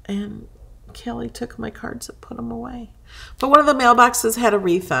 And Kelly took my cards and put them away. But one of the mailboxes had a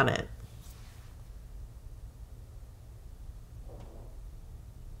wreath on it.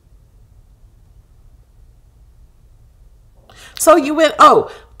 So you win, oh,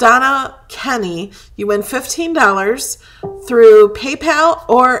 Donna Kenny, you win $15 through PayPal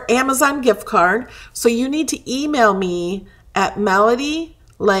or Amazon gift card. So you need to email me at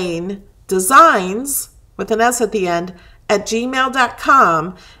melodylanedesigns, with an S at the end, at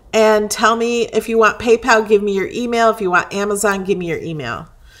gmail.com and tell me if you want PayPal, give me your email. If you want Amazon, give me your email.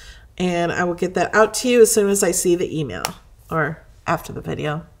 And I will get that out to you as soon as I see the email or after the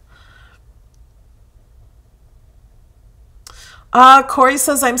video. Corey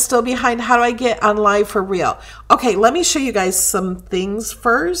says, I'm still behind. How do I get on live for real? Okay, let me show you guys some things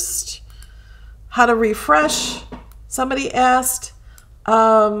first. How to refresh. Somebody asked.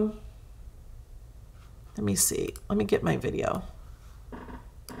 Let me see. Let me get my video.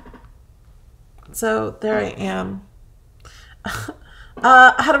 So there I am.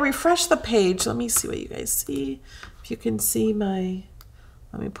 How to refresh the page. Let me see what you guys see. If you can see my...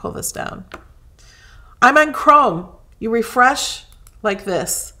 Let me pull this down. I'm on Chrome. You refresh like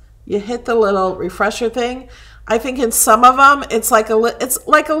this. You hit the little refresher thing. I think in some of them, it's like a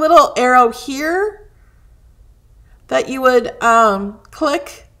little arrow here that you would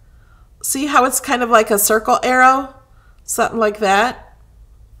click. See how it's kind of like a circle arrow? Something like that.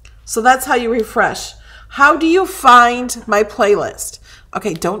 So that's how you refresh. How do you find my playlist?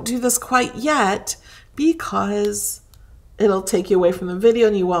 Okay, don't do this quite yet because it'll take you away from the video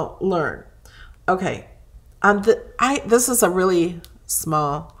and you won't learn. Okay, this is a really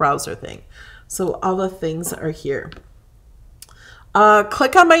small browser thing. So all the things are here.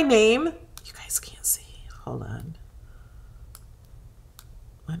 Click on my name. You guys can't see. Hold on.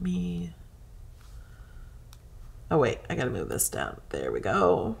 Let me... Oh, wait. I got to move this down. There we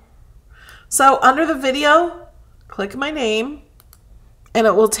go. So under the video, click my name, and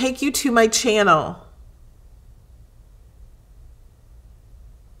it will take you to my channel.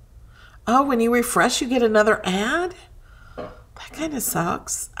 Oh, when you refresh, you get another ad? That kind of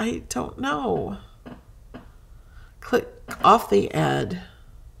sucks. I don't know. Click off the ad.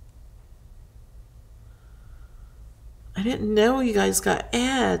 I didn't know you guys got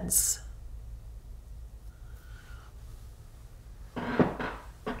ads.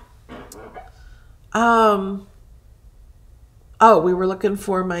 Oh, we were looking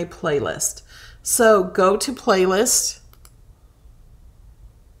for my playlist. So go to playlist.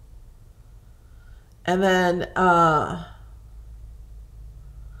 And then all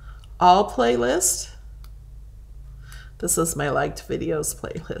playlist. This is my liked videos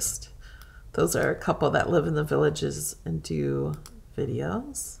playlist. Those are a couple that live in the villages and do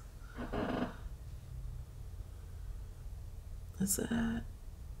videos. Is that?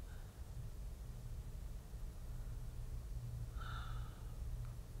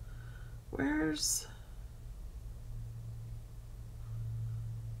 Where's...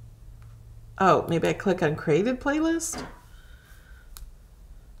 Oh, maybe I click on created playlist?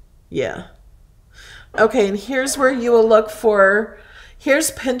 Yeah. Okay, and here's where you will look for,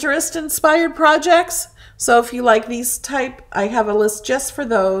 here's Pinterest inspired projects. So if you like these type, I have a list just for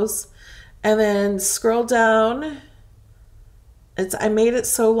those. And then scroll down. I made it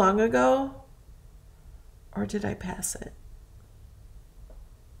so long ago. Or did I pass it?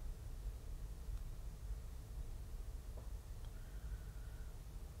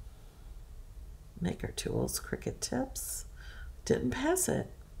 Maker tools, Cricut tips. Didn't pass it.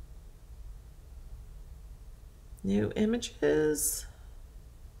 New images.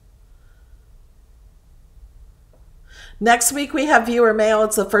 Next week we have viewer mail.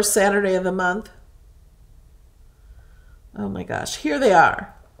 It's the first Saturday of the month. Oh my gosh, here they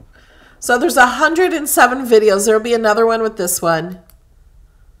are. So there's 107 videos. There'll be another one with this one.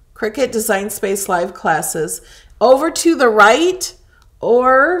 Cricut Design Space Live Classes. Over to the right,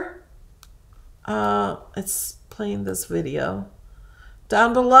 or it's playing this video.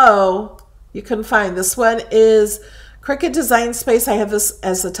 Down below, you can find this one is Cricut Design Space. I have this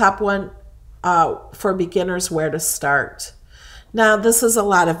as the top one for beginners, where to start. Now, this is a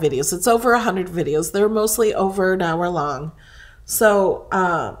lot of videos. It's over 100 videos. They're mostly over an hour long. So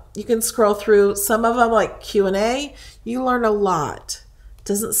you can scroll through some of them, like Q&A. You learn a lot.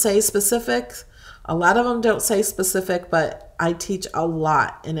 Doesn't say specific. A lot of them don't say specific, but I teach a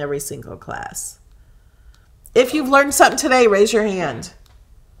lot in every single class. If you've learned something today, raise your hand.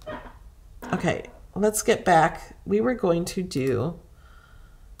 Okay, let's get back. We were going to do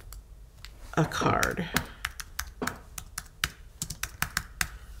a card.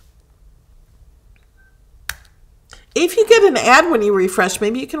 If you get an ad when you refresh,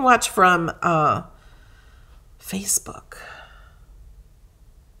 maybe you can watch from Facebook.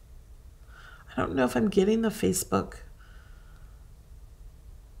 I don't know if I'm getting the Facebook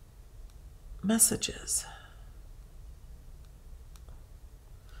messages.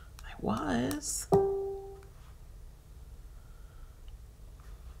 I was.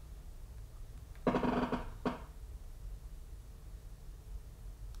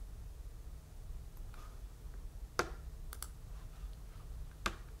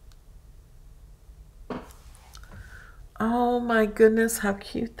 Oh my goodness, how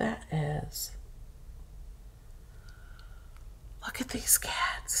cute that is. Look at these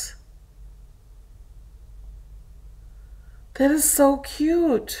cats. That is so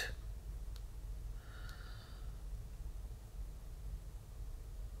cute.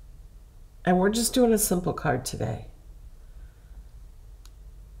 And we're just doing a simple card today.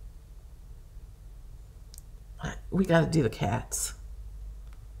 We got to do the cats.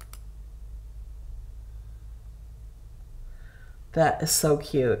 That is so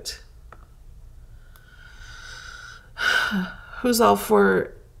cute. Who's all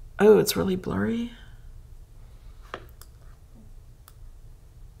for... Oh, it's really blurry.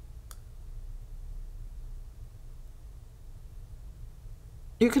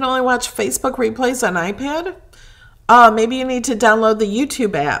 You can only watch Facebook replays on iPad. Maybe you need to download the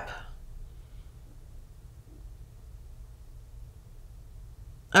YouTube app.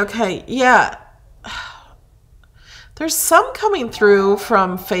 Okay, yeah. There's some coming through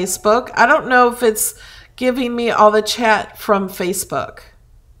from Facebook. I don't know if it's giving me all the chat from Facebook.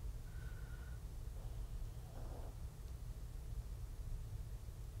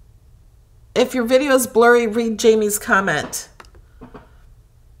 If your video is blurry, read Jamie's comment.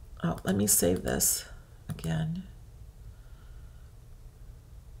 Oh, let me save this again.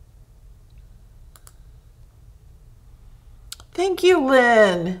 Thank you,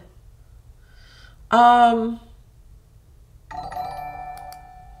 Lynn.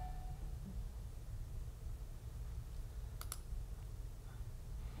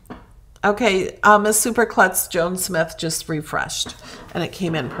 Okay, Miss Superklutz Jones Smith just refreshed, and it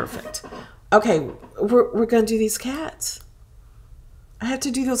came in perfect. Okay, we're gonna do these cats. I have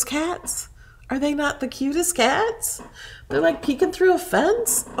to do those cats. Are they not the cutest cats? They're like peeking through a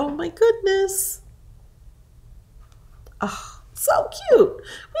fence. Oh my goodness. Oh, so cute.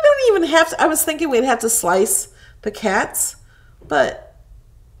 We don't even have to, I was thinking we'd have to slice the cats, but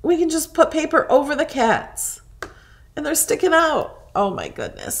we can just put paper over the cats and they're sticking out. Oh my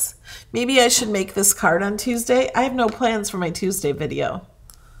goodness. Maybe I should make this card on Tuesday. I have no plans for my Tuesday video.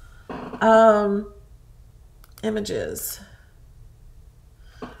 Images.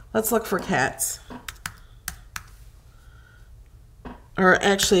 Let's look for cats. Or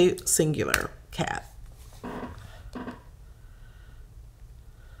actually, singular, cat.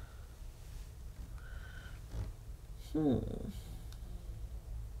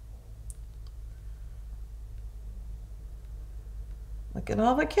 Look at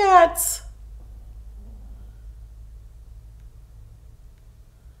all the cats.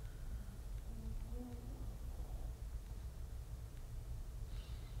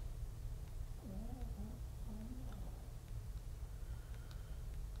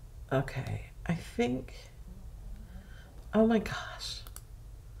 Okay, I think, oh my gosh,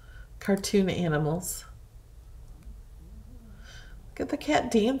 cartoon animals. Look at the cat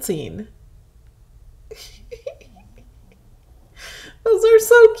dancing. Those are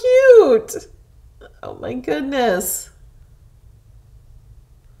so cute. Oh my goodness.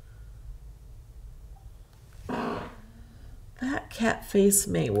 That cat face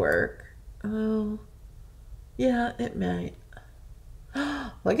may work. Oh, yeah, it might.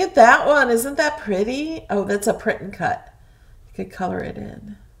 Look at that one. Isn't that pretty? Oh, that's a print and cut. You could color it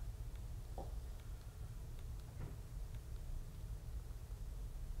in.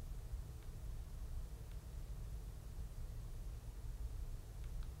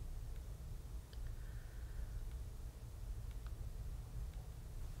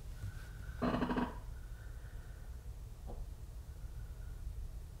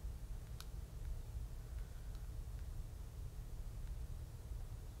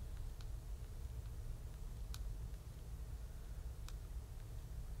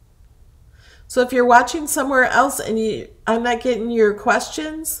 So if you're watching somewhere else and I'm not getting your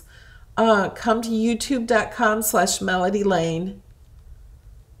questions, come to youtube.com/melodylane.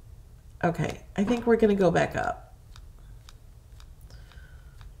 Okay, I think we're going to go back up.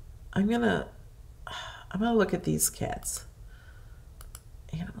 I'm gonna look at these cats.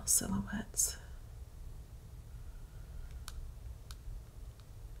 Animal silhouettes.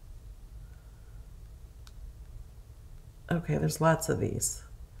 Okay, there's lots of these.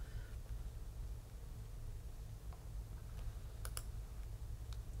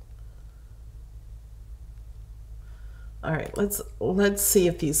 All right, let's see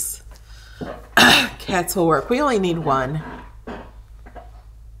if these cats will work. We only need one.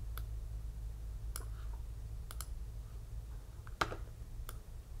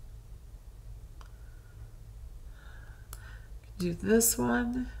 Do this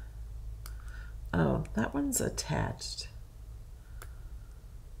one. Oh, that one's attached.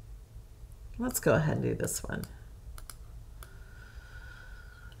 Let's go ahead and do this one.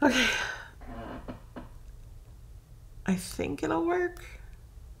 Okay. I think it'll work.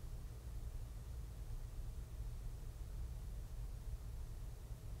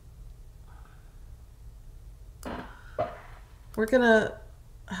 We're gonna,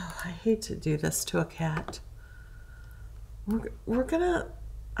 oh, I hate to do this to a cat. We're gonna,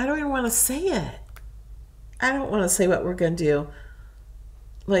 I don't even want to say it. I don't want to say what we're gonna do.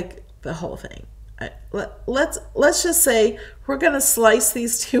 Like the whole thing. Let's just say we're gonna slice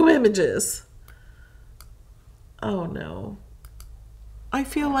these two images. Oh no. I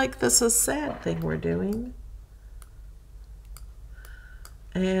feel like this is a sad thing we're doing.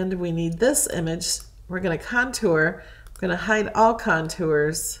 And we need this image. We're going to contour. I'm going to hide all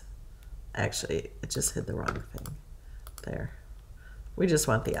contours. Actually, it just hid the wrong thing. There. We just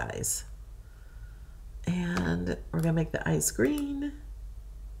want the eyes. And we're going to make the eyes green,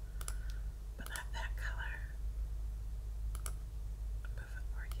 but not that color. Move it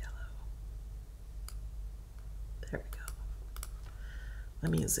more yellow. There we go.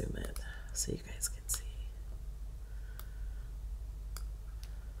 Let me zoom in so you guys can see.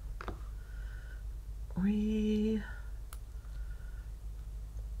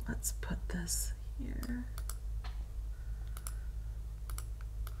 Let's put this here.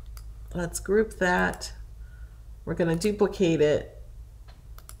 Let's group that. We're going to duplicate it,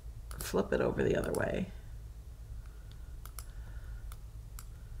 flip it over the other way.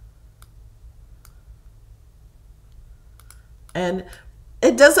 And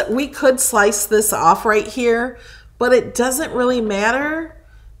it doesn't, we could slice this off right here, but it doesn't really matter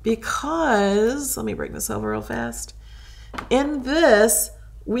because, let me bring this over real fast. In this,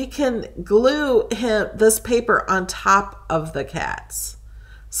 we can glue this paper on top of the cats.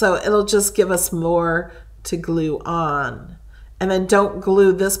 So it'll just give us more to glue on. And then don't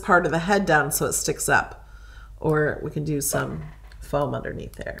glue this part of the head down so it sticks up. Or we can do some foam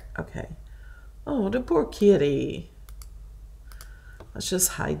underneath there. Okay. Oh, the poor kitty. Let's just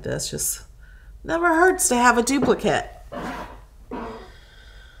hide this. Just never hurts to have a duplicate.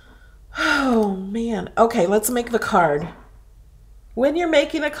 Oh, man. Okay, let's make the card. When you're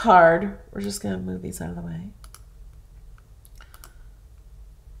making a card, we're just going to move these out of the way.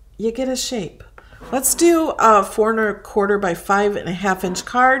 You get a shape. Let's do a 4 1/4 by 5.5 inch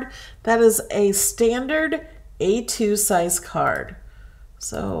card. That is a standard A2 size card.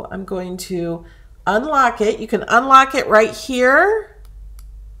 So I'm going to unlock it. You can unlock it right here.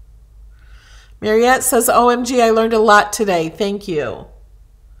 Mariette says, OMG, I learned a lot today. Thank you.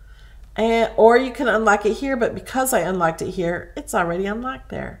 Or you can unlock it here, but because I unlocked it here, it's already unlocked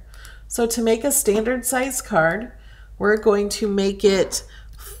there. So to make a standard size card, we're going to make it,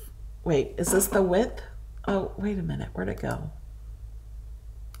 wait, is this the width? Oh, wait a minute, where'd it go?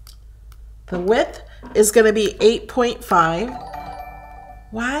 The width is going to be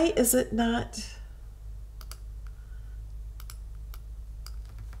 8.5. Why is it not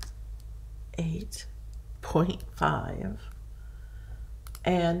 8.5?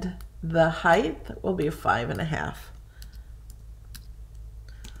 And the height will be 5.5.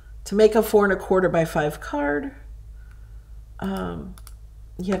 To make a 4 1/4 by 5 card,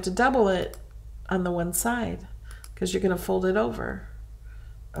 you have to double it on the one side because you're going to fold it over.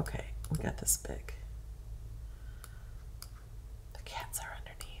 Okay, we got this big. The cats are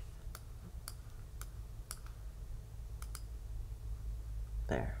underneath.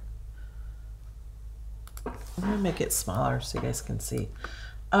 There. I'm going to make it smaller so you guys can see.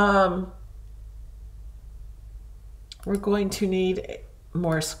 We're going to need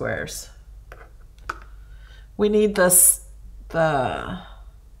more squares. We need the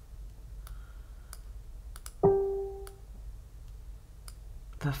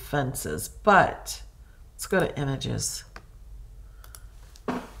fences, but let's go to images.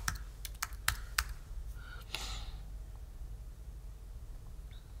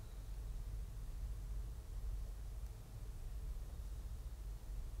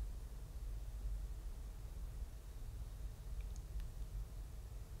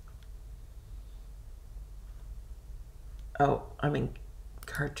 Oh, I'm in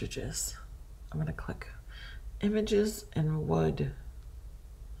cartridges. I'm going to click images and wood.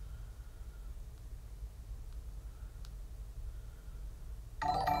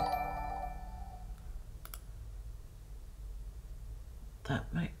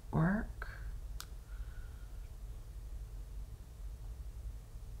 That might work.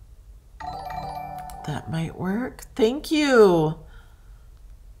 That might work. Thank you.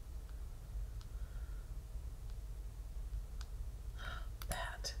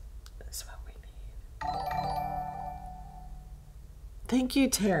 Thank you,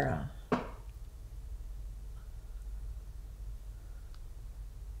 Tara.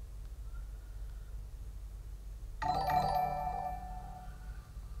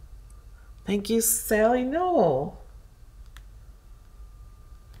 Thank you, Sally Noel.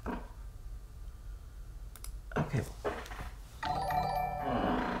 Okay.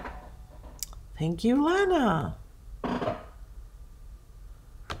 Thank you, Lana.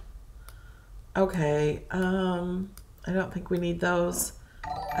 Okay, I don't think we need those.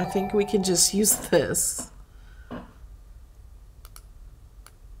 I think we can just use this.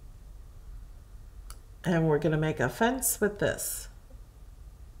 And we're going to make a fence with this.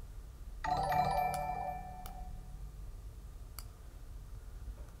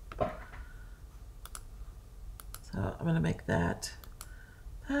 So I'm going to make that,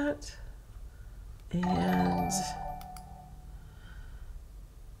 and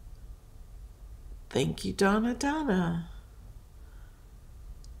Thank you, Donna.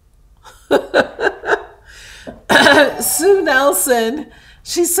 Sue Nelson,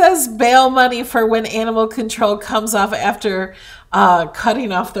 she says bail money for when animal control comes off after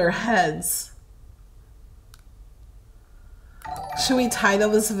cutting off their heads. Should we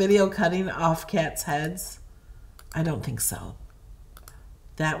title this video Cutting Off Cats' Heads? I don't think so.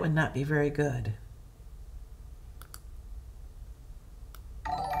 That would not be very good.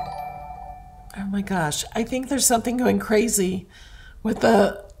 Oh my gosh, I think there's something going crazy with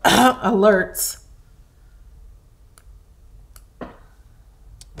the alerts.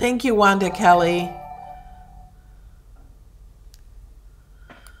 Thank you, Wanda Kelly.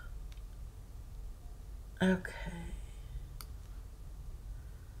 Okay.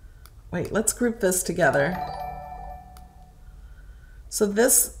 Wait, let's group this together. So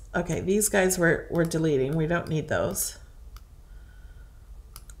this, okay, these guys we're deleting. We don't need those.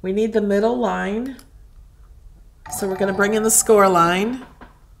 We need the middle line. So we're going to bring in the score line.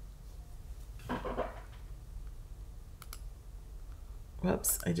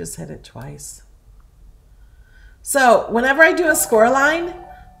 Whoops, I just hit it twice. So whenever I do a score line,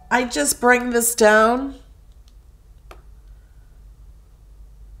 I just bring this down.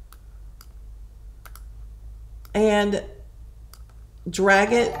 And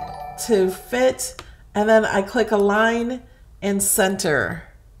drag it to fit. And then I click align and center.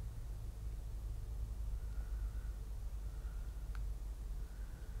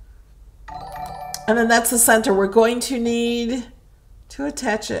 And then that's the center. We're going to need to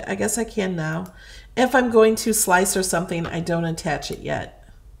attach it. I guess I can now. If I'm going to slice or something, I don't attach it yet.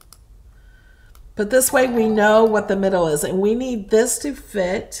 But this way we know what the middle is. And we need this to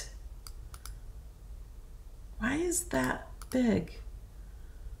fit. Why is that big?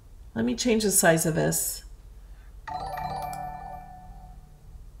 Let me change the size of this.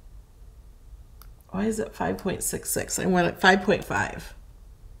 Why is it 5.66? I want it 5.5.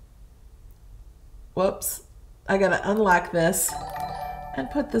 Whoops. I gotta unlock this and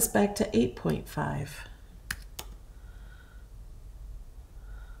put this back to 8.5.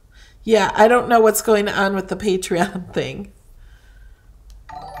 Yeah, I don't know what's going on with the Patreon thing.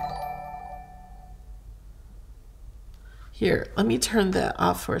 Here, let me turn that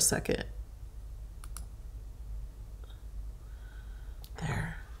off for a second.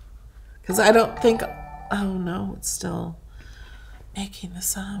 There. Because I don't think, oh no, it's still making the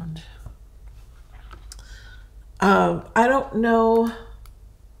sound. I don't know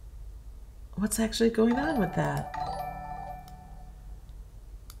what's actually going on with that.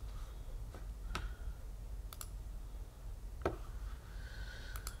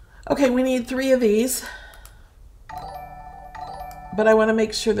 Okay, we need 3 of these. But I want to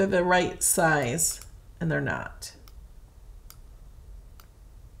make sure they're the right size, and they're not.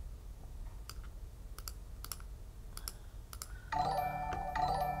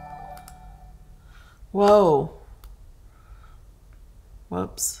 Whoa.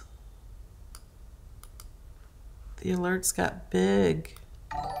 Whoops. The alerts got big.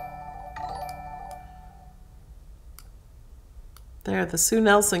 There, the Sue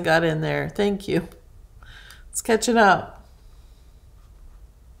Nelson got in there. Thank you. It's catching up.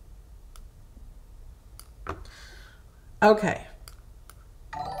 Okay.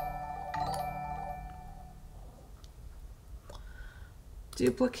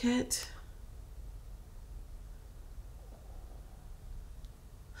 Duplicate.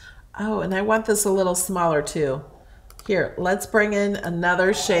 Oh, and I want this a little smaller too. Here, let's bring in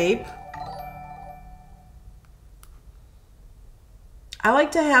another shape. I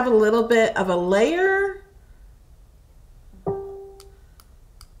like to have a little bit of a layer.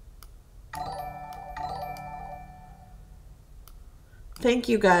 Thank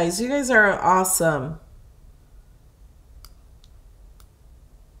you guys. You guys are awesome.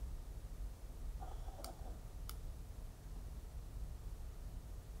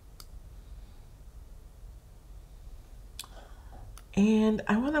 And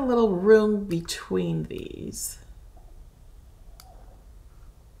I want a little room between these.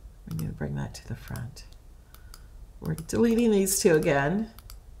 I'm going to bring that to the front. We're deleting these 2 again.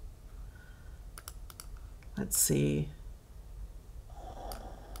 Let's see.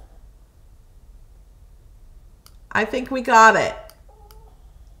 I think we got it.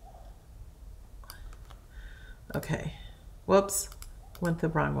 Okay. Whoops. Went the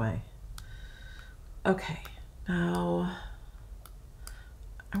wrong way. Okay. Now,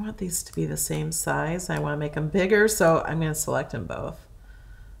 I want these to be the same size. I want to make them bigger, so I'm going to select them both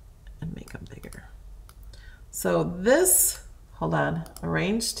and make them bigger. So this, hold on,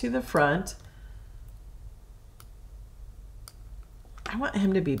 arrange to the front. I want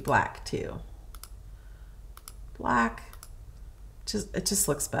him to be black too. black. It just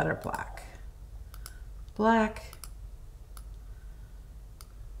looks better, black. Black.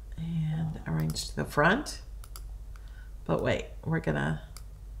 And arrange to the front. But wait, we're gonna,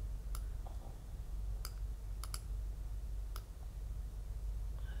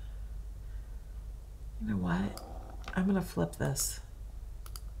 you know what? I'm gonna flip this.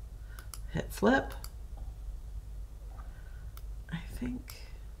 Hit flip. I think,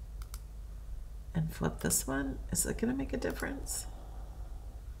 and flip this one. Is it gonna make a difference?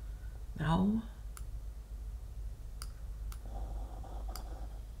 No.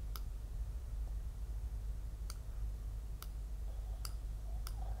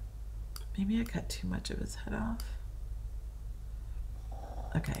 Maybe I cut too much of his head off.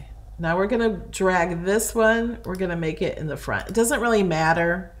 Okay, now we're gonna drag this one. We're gonna make it in the front. It doesn't really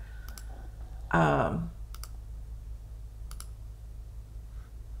matter.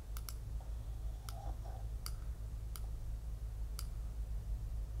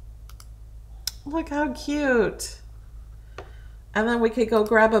 Look how cute. And then we could go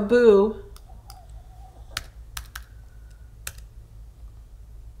grab a boo.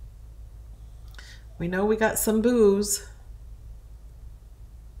 We know we got some boos.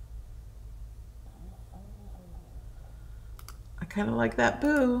 I kind of like that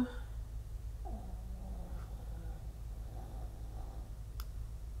boo.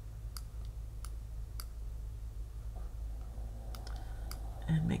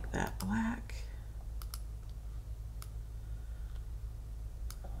 And make that black.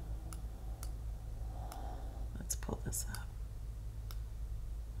 Let's pull this up.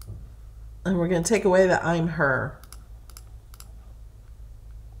 And we're going to take away the I'm her.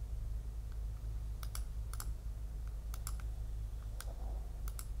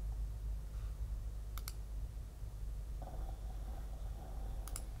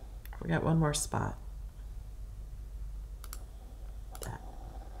 We got one more spot. That.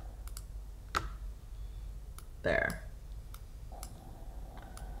 There.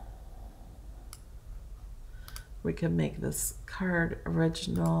 We can make this card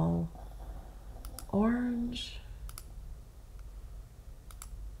original orange.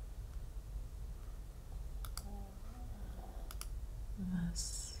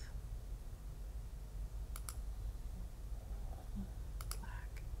 This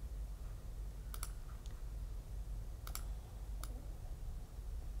black.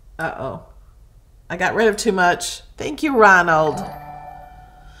 Uh-oh. I got rid of too much. Thank you, Ronald.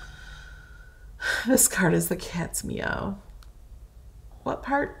 This card is the cat's meow. What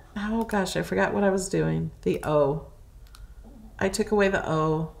part? Oh gosh, I forgot what I was doing. The O. I took away the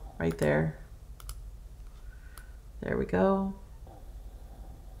O right there. There we go.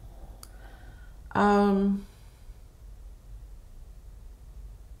 Oh,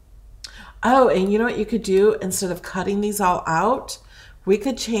 and you know what you could do? Instead of cutting these all out, we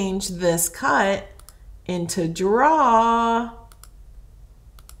could change this cut into draw.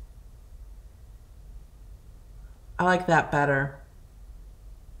 I like that better.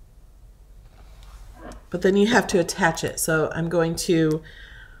 But then you have to attach it. So I'm going to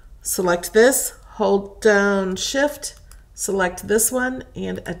select this, hold down Shift, select this one,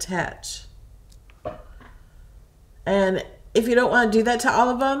 and attach. And if you don't want to do that to all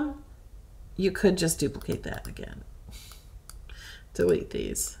of them, you could just duplicate that again. Delete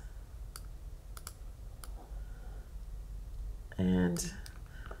these. And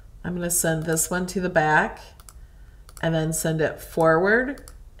I'm going to send this one to the back, and then send it forward,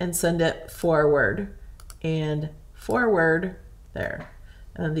 and send it forward, and forward, there.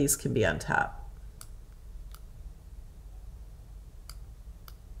 And then these can be on top.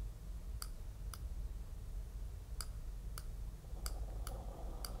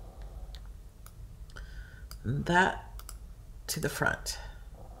 And that to the front.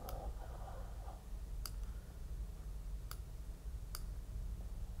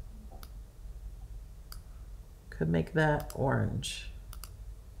 Could make that orange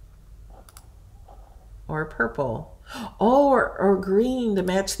or purple. Oh, or green to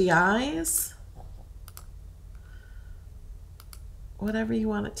match the eyes. Whatever you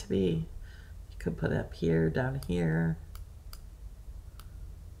want it to be. You could put it up here, down here.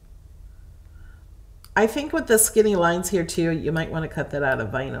 I think with the skinny lines here too, you might want to cut that out of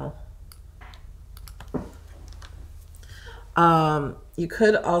vinyl. You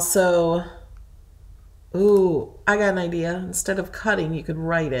could also, ooh, I got an idea. Instead of cutting, you could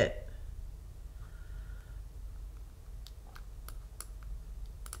write it.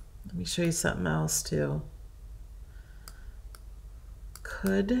 Let me show you something else too.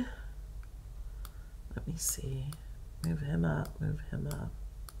 Could, let me see, move him up, move him up.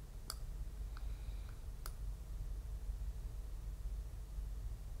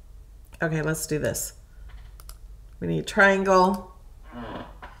 Okay, let's do this. We need a triangle.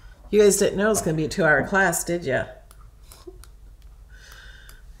 You guys didn't know it was going to be a 2-hour class, did you?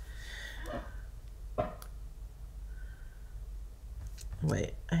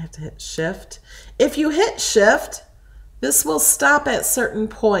 Wait, I have to hit shift. If you hit shift, this will stop at certain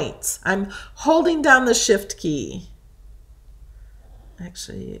points. I'm holding down the shift key.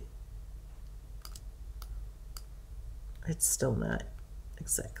 Actually, it's still not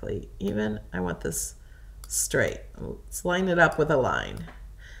exactly even. I want this straight. Let's line it up with a line.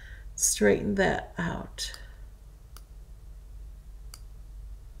 Straighten that out.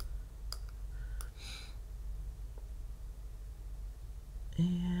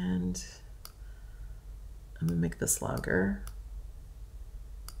 And I'm going to make this longer.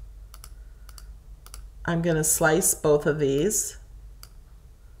 I'm going to slice both of these.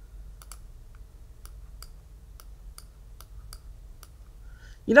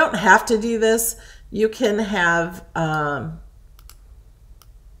 You don't have to do this. You can have,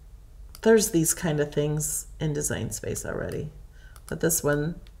 there's these kind of things in Design Space already. But this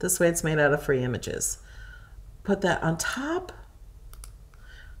one, this way it's made out of free images. Put that on top.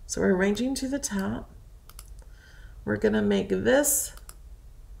 So we're arranging to the top. We're going to make this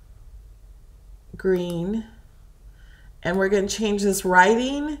green. And we're going to change this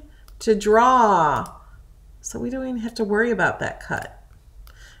writing to draw. So we don't even have to worry about that cut.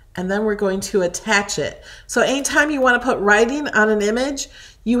 And then we're going to attach it. So anytime you want to put writing on an image,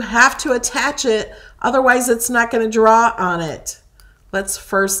 you have to attach it. Otherwise, it's not going to draw on it. Let's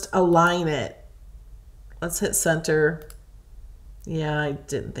first align it. Let's hit center. Yeah, I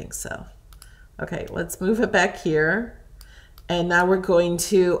didn't think so. Okay, let's move it back here. And now we're going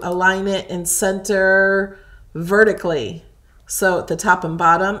to align it in center vertically. So at the top and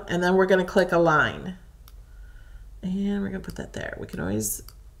bottom, and then we're going to click align. And we're going to put that there. We can always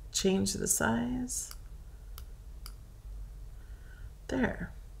change the size.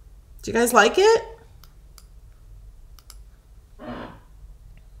 There. Do you guys like it?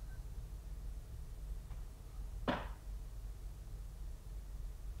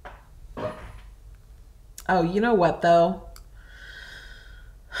 Oh, you know what though?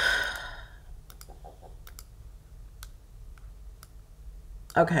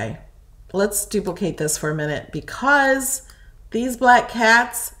 Okay, let's duplicate this for a minute because these black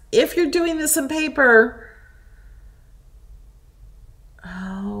cats, if you're doing this in paper,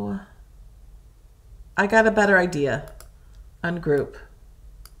 oh, I got a better idea. Ungroup.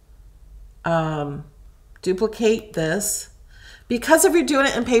 Duplicate this. Because if you're doing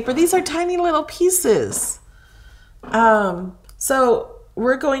it in paper, these are tiny little pieces. So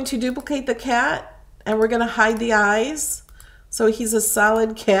we're going to duplicate the cat and we're going to hide the eyes. So he's a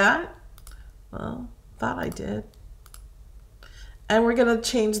solid cat. Well, thought I did. And we're going to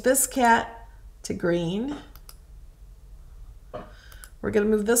change this cat to green. We're going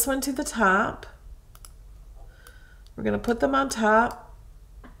to move this one to the top. We're going to put them on top.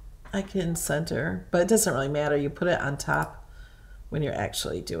 I can center, but it doesn't really matter. You put it on top when you're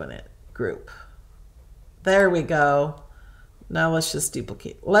actually doing it. Group. There we go. Now let's just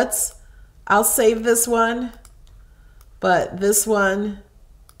duplicate. I'll save this one, but this one,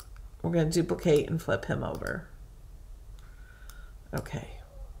 we're going to duplicate and flip him over. Okay.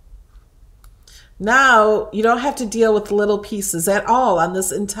 Now you don't have to deal with little pieces at all on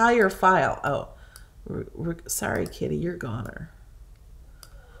this entire file. Oh, sorry, Kitty, you're goner.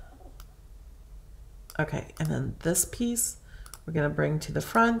 Okay, and then this piece we're going to bring to the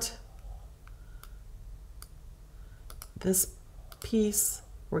front. This piece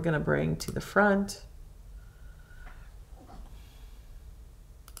we're going to bring to the front.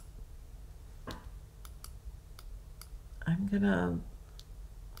 I'm going to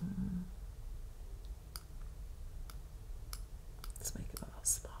let's make it a little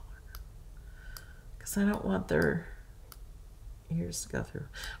smaller because I don't want their ears to go through.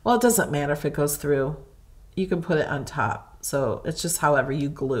 Well, it doesn't matter if it goes through. You can put it on top. So it's just however you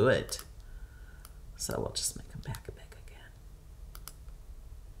glue it. So we'll just make them back big again.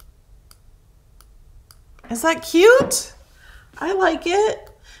 Is that cute? I like it.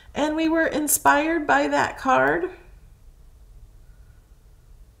 And we were inspired by that card.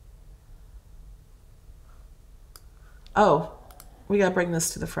 Oh, we gotta bring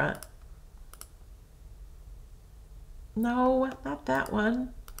this to the front. No, not that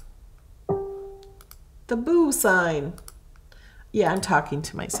one. The boo sign. Yeah, I'm talking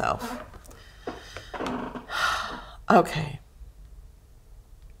to myself. Okay.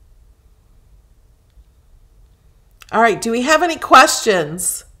 All right, do we have any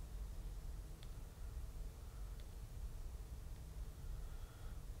questions?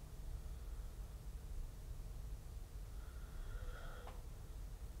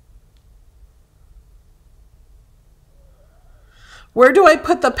 Where do I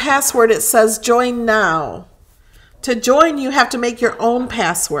put the password? It says join now. To join, you have to make your own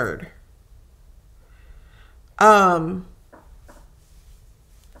password.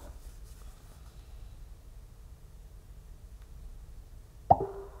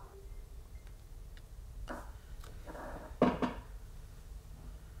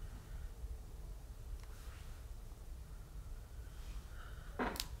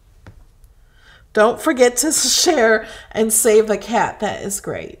 Don't forget to share and save the cat. That is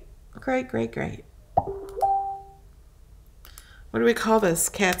great. Great, great, great. What do we call this?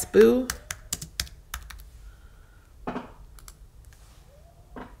 Cat's Boo?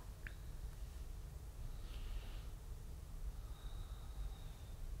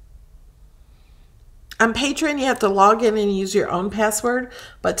 On Patreon, you have to log in and use your own password,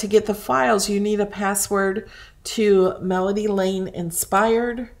 but to get the files, you need a password to Melody Lane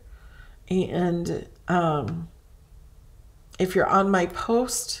Inspired. And if you're on my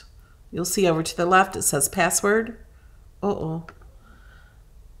post, you'll see over to the left, it says password.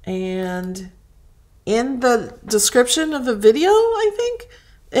 And in the description of the video, I think,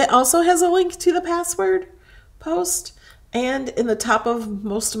 it also has a link to the password post. And in the top of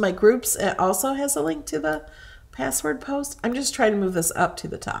most of my groups, it also has a link to the password post. I'm just trying to move this up to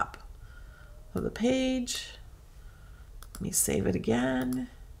the top of the page. Let me save it again.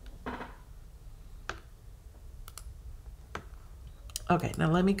 Okay,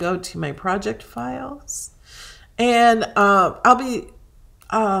 now let me go to my project files. And I'll be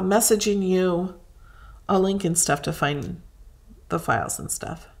messaging you a link and stuff to find the files and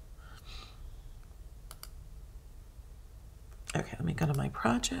stuff. Okay, let me go to my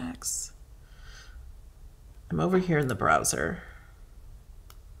projects. I'm over here in the browser.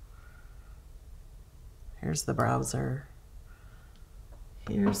 Here's the browser.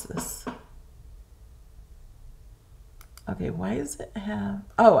 Here's this. Okay, why does it have...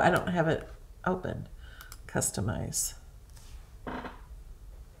 Oh, I don't have it open. Customize.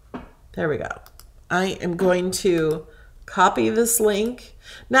 There we go. I am going to copy this link.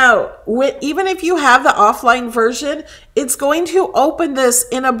 Now, even if you have the offline version, it's going to open this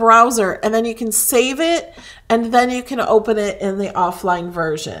in a browser, and then you can save it, and then you can open it in the offline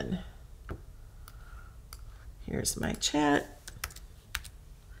version. Here's my chat.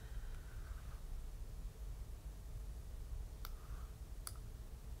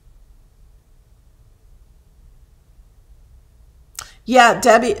 Yeah,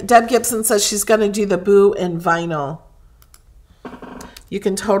 Deb Gibson says she's going to do the Boo in vinyl. You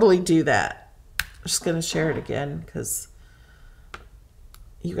can totally do that. I'm just going to share it again because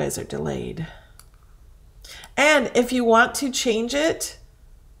you guys are delayed. And if you want to change it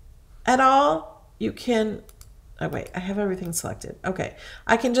at all, you can... Oh, wait, I have everything selected. Okay,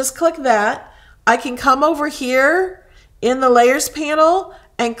 I can just click that. I can come over here in the Layers panel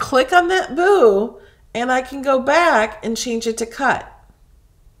and click on that Boo, and I can go back and change it to cut.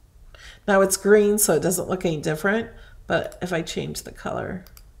 Now it's green, so it doesn't look any different. But if I change the color...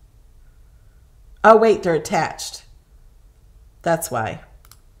 Oh, wait, they're attached. That's why.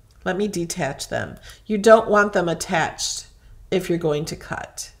 Let me detach them. You don't want them attached if you're going to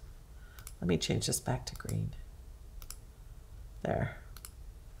cut. Let me change this back to green. There.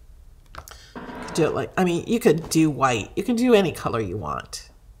 You could do it like... I mean, you could do white. You can do any color you want.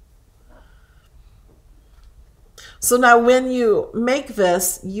 So now when you make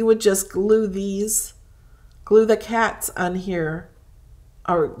this, you would just glue the cats on here,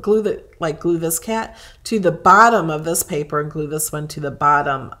 or glue this cat to the bottom of this paper and glue this one to the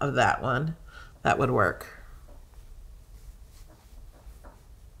bottom of that one. That would work.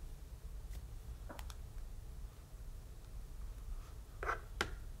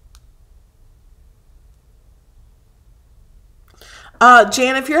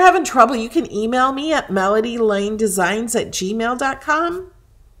 Jan, if you're having trouble, you can email me at melodylanedesigns@gmail.com.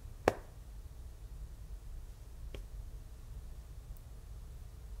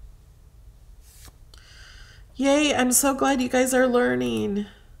 Yay, I'm so glad you guys are learning.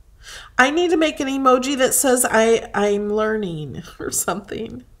 I need to make an emoji that says I'm learning or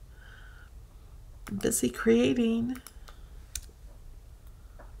something. I'm busy creating.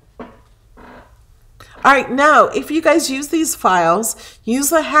 All right, now, if you guys use these files, use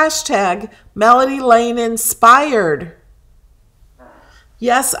the hashtag MelodyLaneInspired.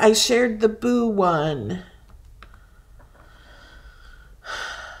 Yes, I shared the Boo one.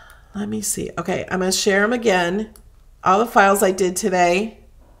 Let me see. Okay, I'm going to share them again. All the files I did today.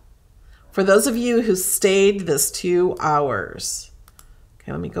 For those of you who stayed this 2 hours.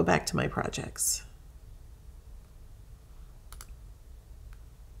 Okay, let me go back to my projects.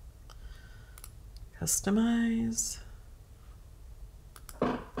 Customize.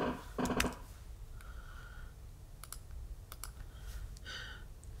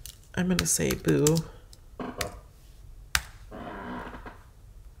 I'm going to say boo.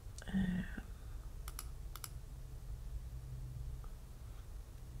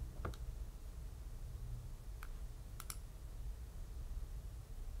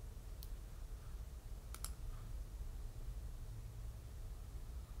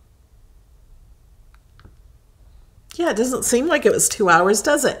 Yeah, it doesn't seem like it was 2 hours,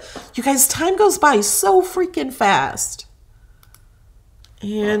 does it? You guys, time goes by so freaking fast.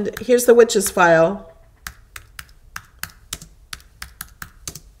 And here's the witch's file.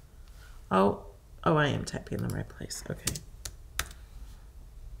 Oh, I am typing in the right place. Okay.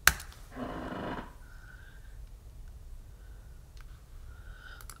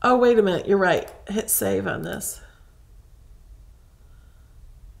 Oh, wait a minute. You're right. Hit save on this.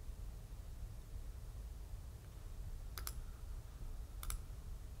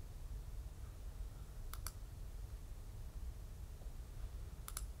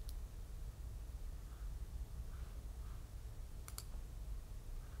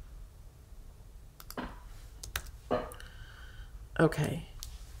 Okay.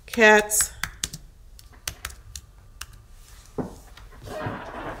 Cats.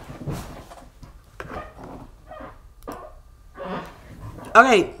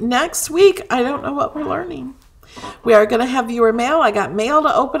 Okay, next week, I don't know what we're learning. We are going to have viewer mail. I got mail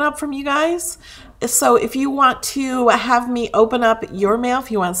to open up from you guys. So if you want to have me open up your mail,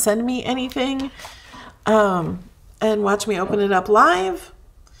 if you want to send me anything and watch me open it up live,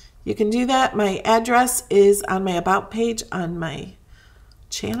 you can do that. My address is on my About page on my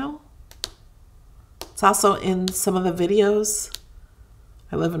channel. It's also in some of the videos.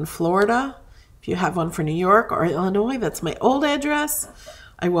 I live in Florida. If you have one for New York or Illinois, that's my old address.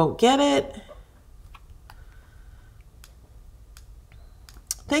 I won't get it.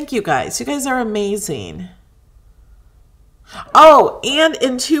 Thank you guys. You guys are amazing. Oh, and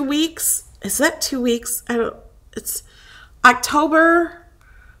in 2 weeks, is that 2 weeks? It's October.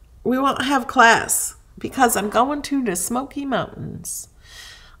 We won't have class because I'm going to the Smoky Mountains.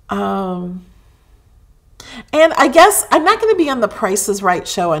 And I guess I'm not going to be on the Price is Right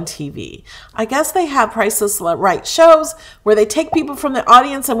show on TV. I guess they have Price is Right shows where they take people from the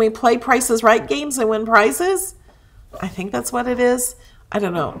audience and we play Price is Right games and win prizes. I think that's what it is. I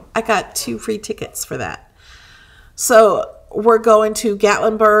don't know. I got 2 free tickets for that. So we're going to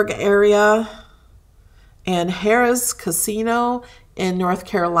Gatlinburg area and Harrah's Casino in North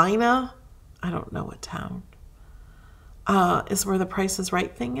Carolina. I don't know what town. Is where the Price is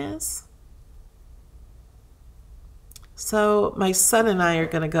Right thing is. So my son and I are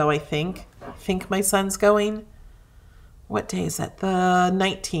going to go, I think. I think my son's going. What day is that? The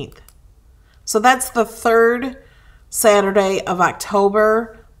 19th. So that's the 3rd Saturday of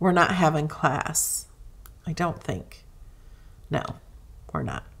October. We're not having class. I don't think. No, we're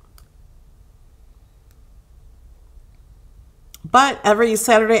not. But every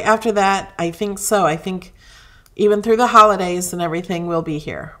Saturday after that, I think so. I think even through the holidays and everything, we'll be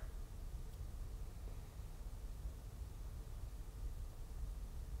here.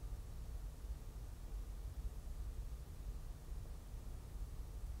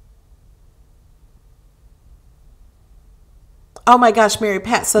 Oh my gosh, Mary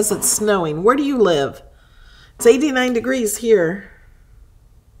Pat says it's snowing. Where do you live? It's 89 degrees here.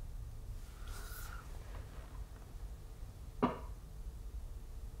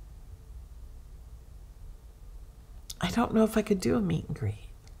 I don't know if I could do a meet and greet.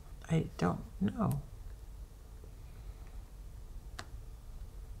 I don't know.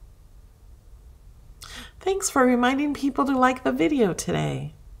 Thanks for reminding people to like the video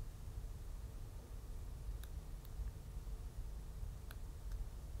today.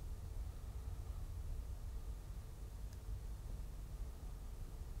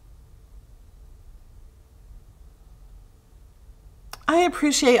 I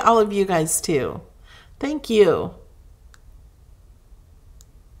appreciate all of you guys too. Thank you.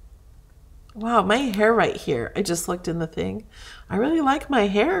 Wow, my hair right here. I just looked in the thing. I really like my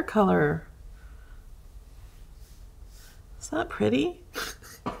hair color. Is that pretty?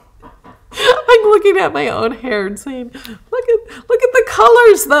 I'm looking at my own hair and saying, look at the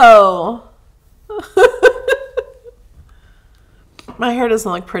colors though. My hair doesn't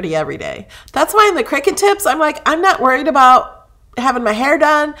look pretty every day. That's why in the Cricut tips, I'm like, I'm not worried about having my hair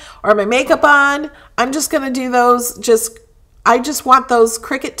done or my makeup on. I'm just going to do those. I just want those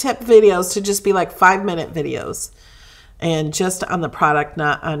Cricut tip videos to just be like 5-minute videos and just on the product,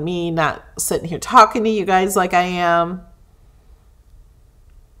 not on me, not sitting here talking to you guys like I am.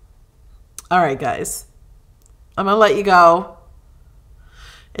 All right, guys, I'm going to let you go.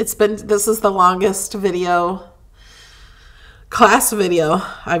 This is the longest video. class video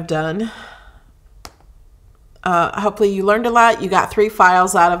I've done. Hopefully you learned a lot. You got 3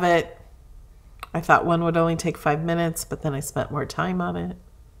 files out of it. I thought one would only take 5 minutes, but then I spent more time on it.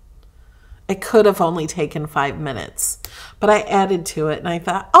 It could have only taken 5 minutes, but I added to it and I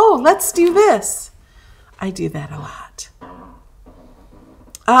thought, oh, let's do this. I do that a lot.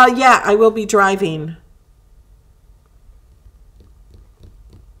 Yeah, I will be driving.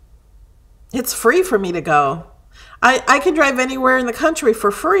 It's free for me to go. I can drive anywhere in the country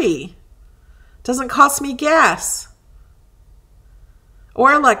for free. Doesn't cost me gas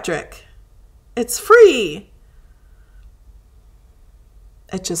or electric. It's free.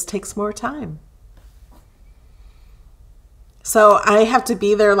 It just takes more time. So I have to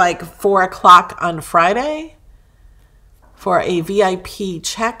be there like 4 o'clock on Friday for a VIP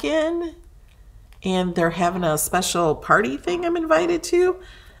check-in. And they're having a special party thing I'm invited to.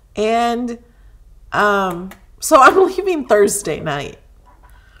 And so I'm leaving Thursday night.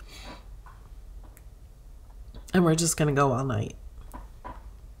 And we're just going to go all night.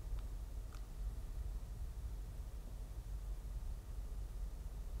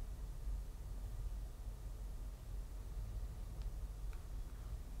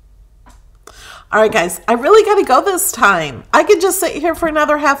 All right, guys, I really got to go this time. I could just sit here for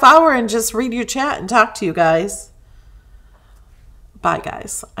another half hour and just read your chat and talk to you guys. Bye,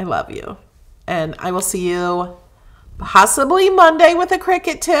 guys. I love you. And I will see you possibly Monday with a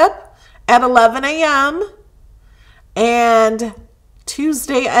Cricut tip at 11 a.m. and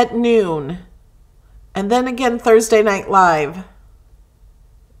Tuesday at noon. And then again Thursday night live.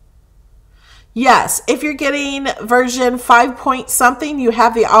 Yes, if you're getting version 5 point something, you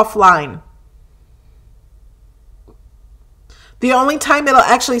have the offline. The only time it'll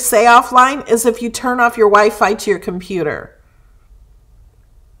actually say offline is if you turn off your Wi-Fi to your computer.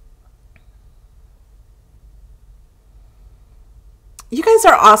 You guys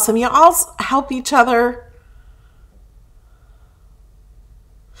are awesome. You all help each other.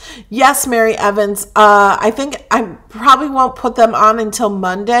 Yes, Mary Evans. I think I probably won't put them on until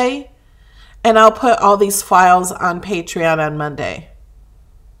Monday. And I'll put all these files on Patreon on Monday.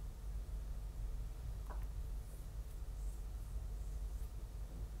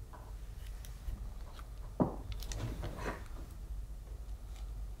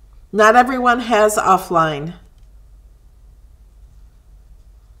 Not everyone has offline.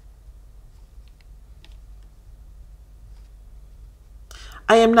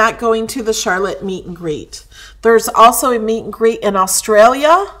 I am not going to the Charlotte meet and greet. There's also a meet and greet in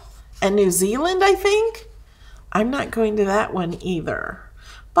Australia and New Zealand, I think. I'm not going to that one either.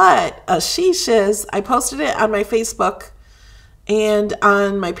 But Ashish is. I posted it on my Facebook and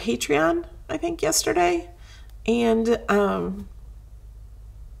on my Patreon, I think, yesterday. And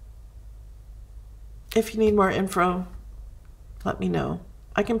if you need more info, let me know.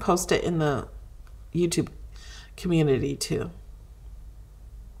 I can post it in the YouTube community too.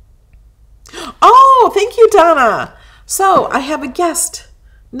 Oh, thank you, Donna. So I have a guest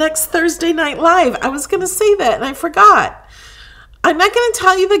next Thursday night live. I was going to say that and I forgot. I'm not going to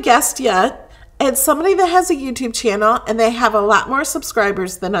tell you the guest yet. It's somebody that has a YouTube channel and they have a lot more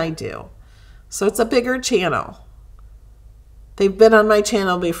subscribers than I do. So it's a bigger channel. They've been on my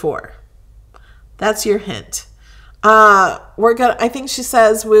channel before. That's your hint. I think she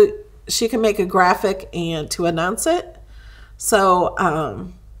says she can make a graphic and to announce it. So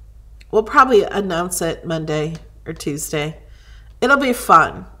we'll probably announce it Monday or Tuesday. It'll be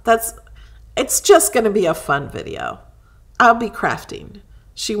fun. It's just going to be a fun video. I'll be crafting.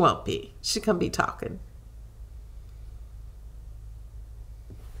 She won't be. She can be talking.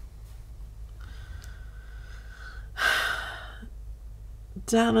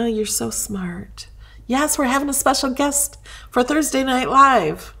 Donna, you're so smart. Yes, we're having a special guest for Thursday Night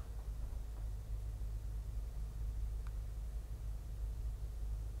Live.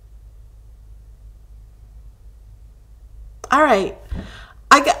 All right.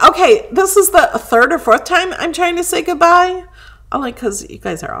 Okay, this is the 3rd or 4th time I'm trying to say goodbye. Only because you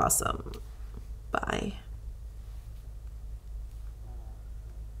guys are awesome. Bye.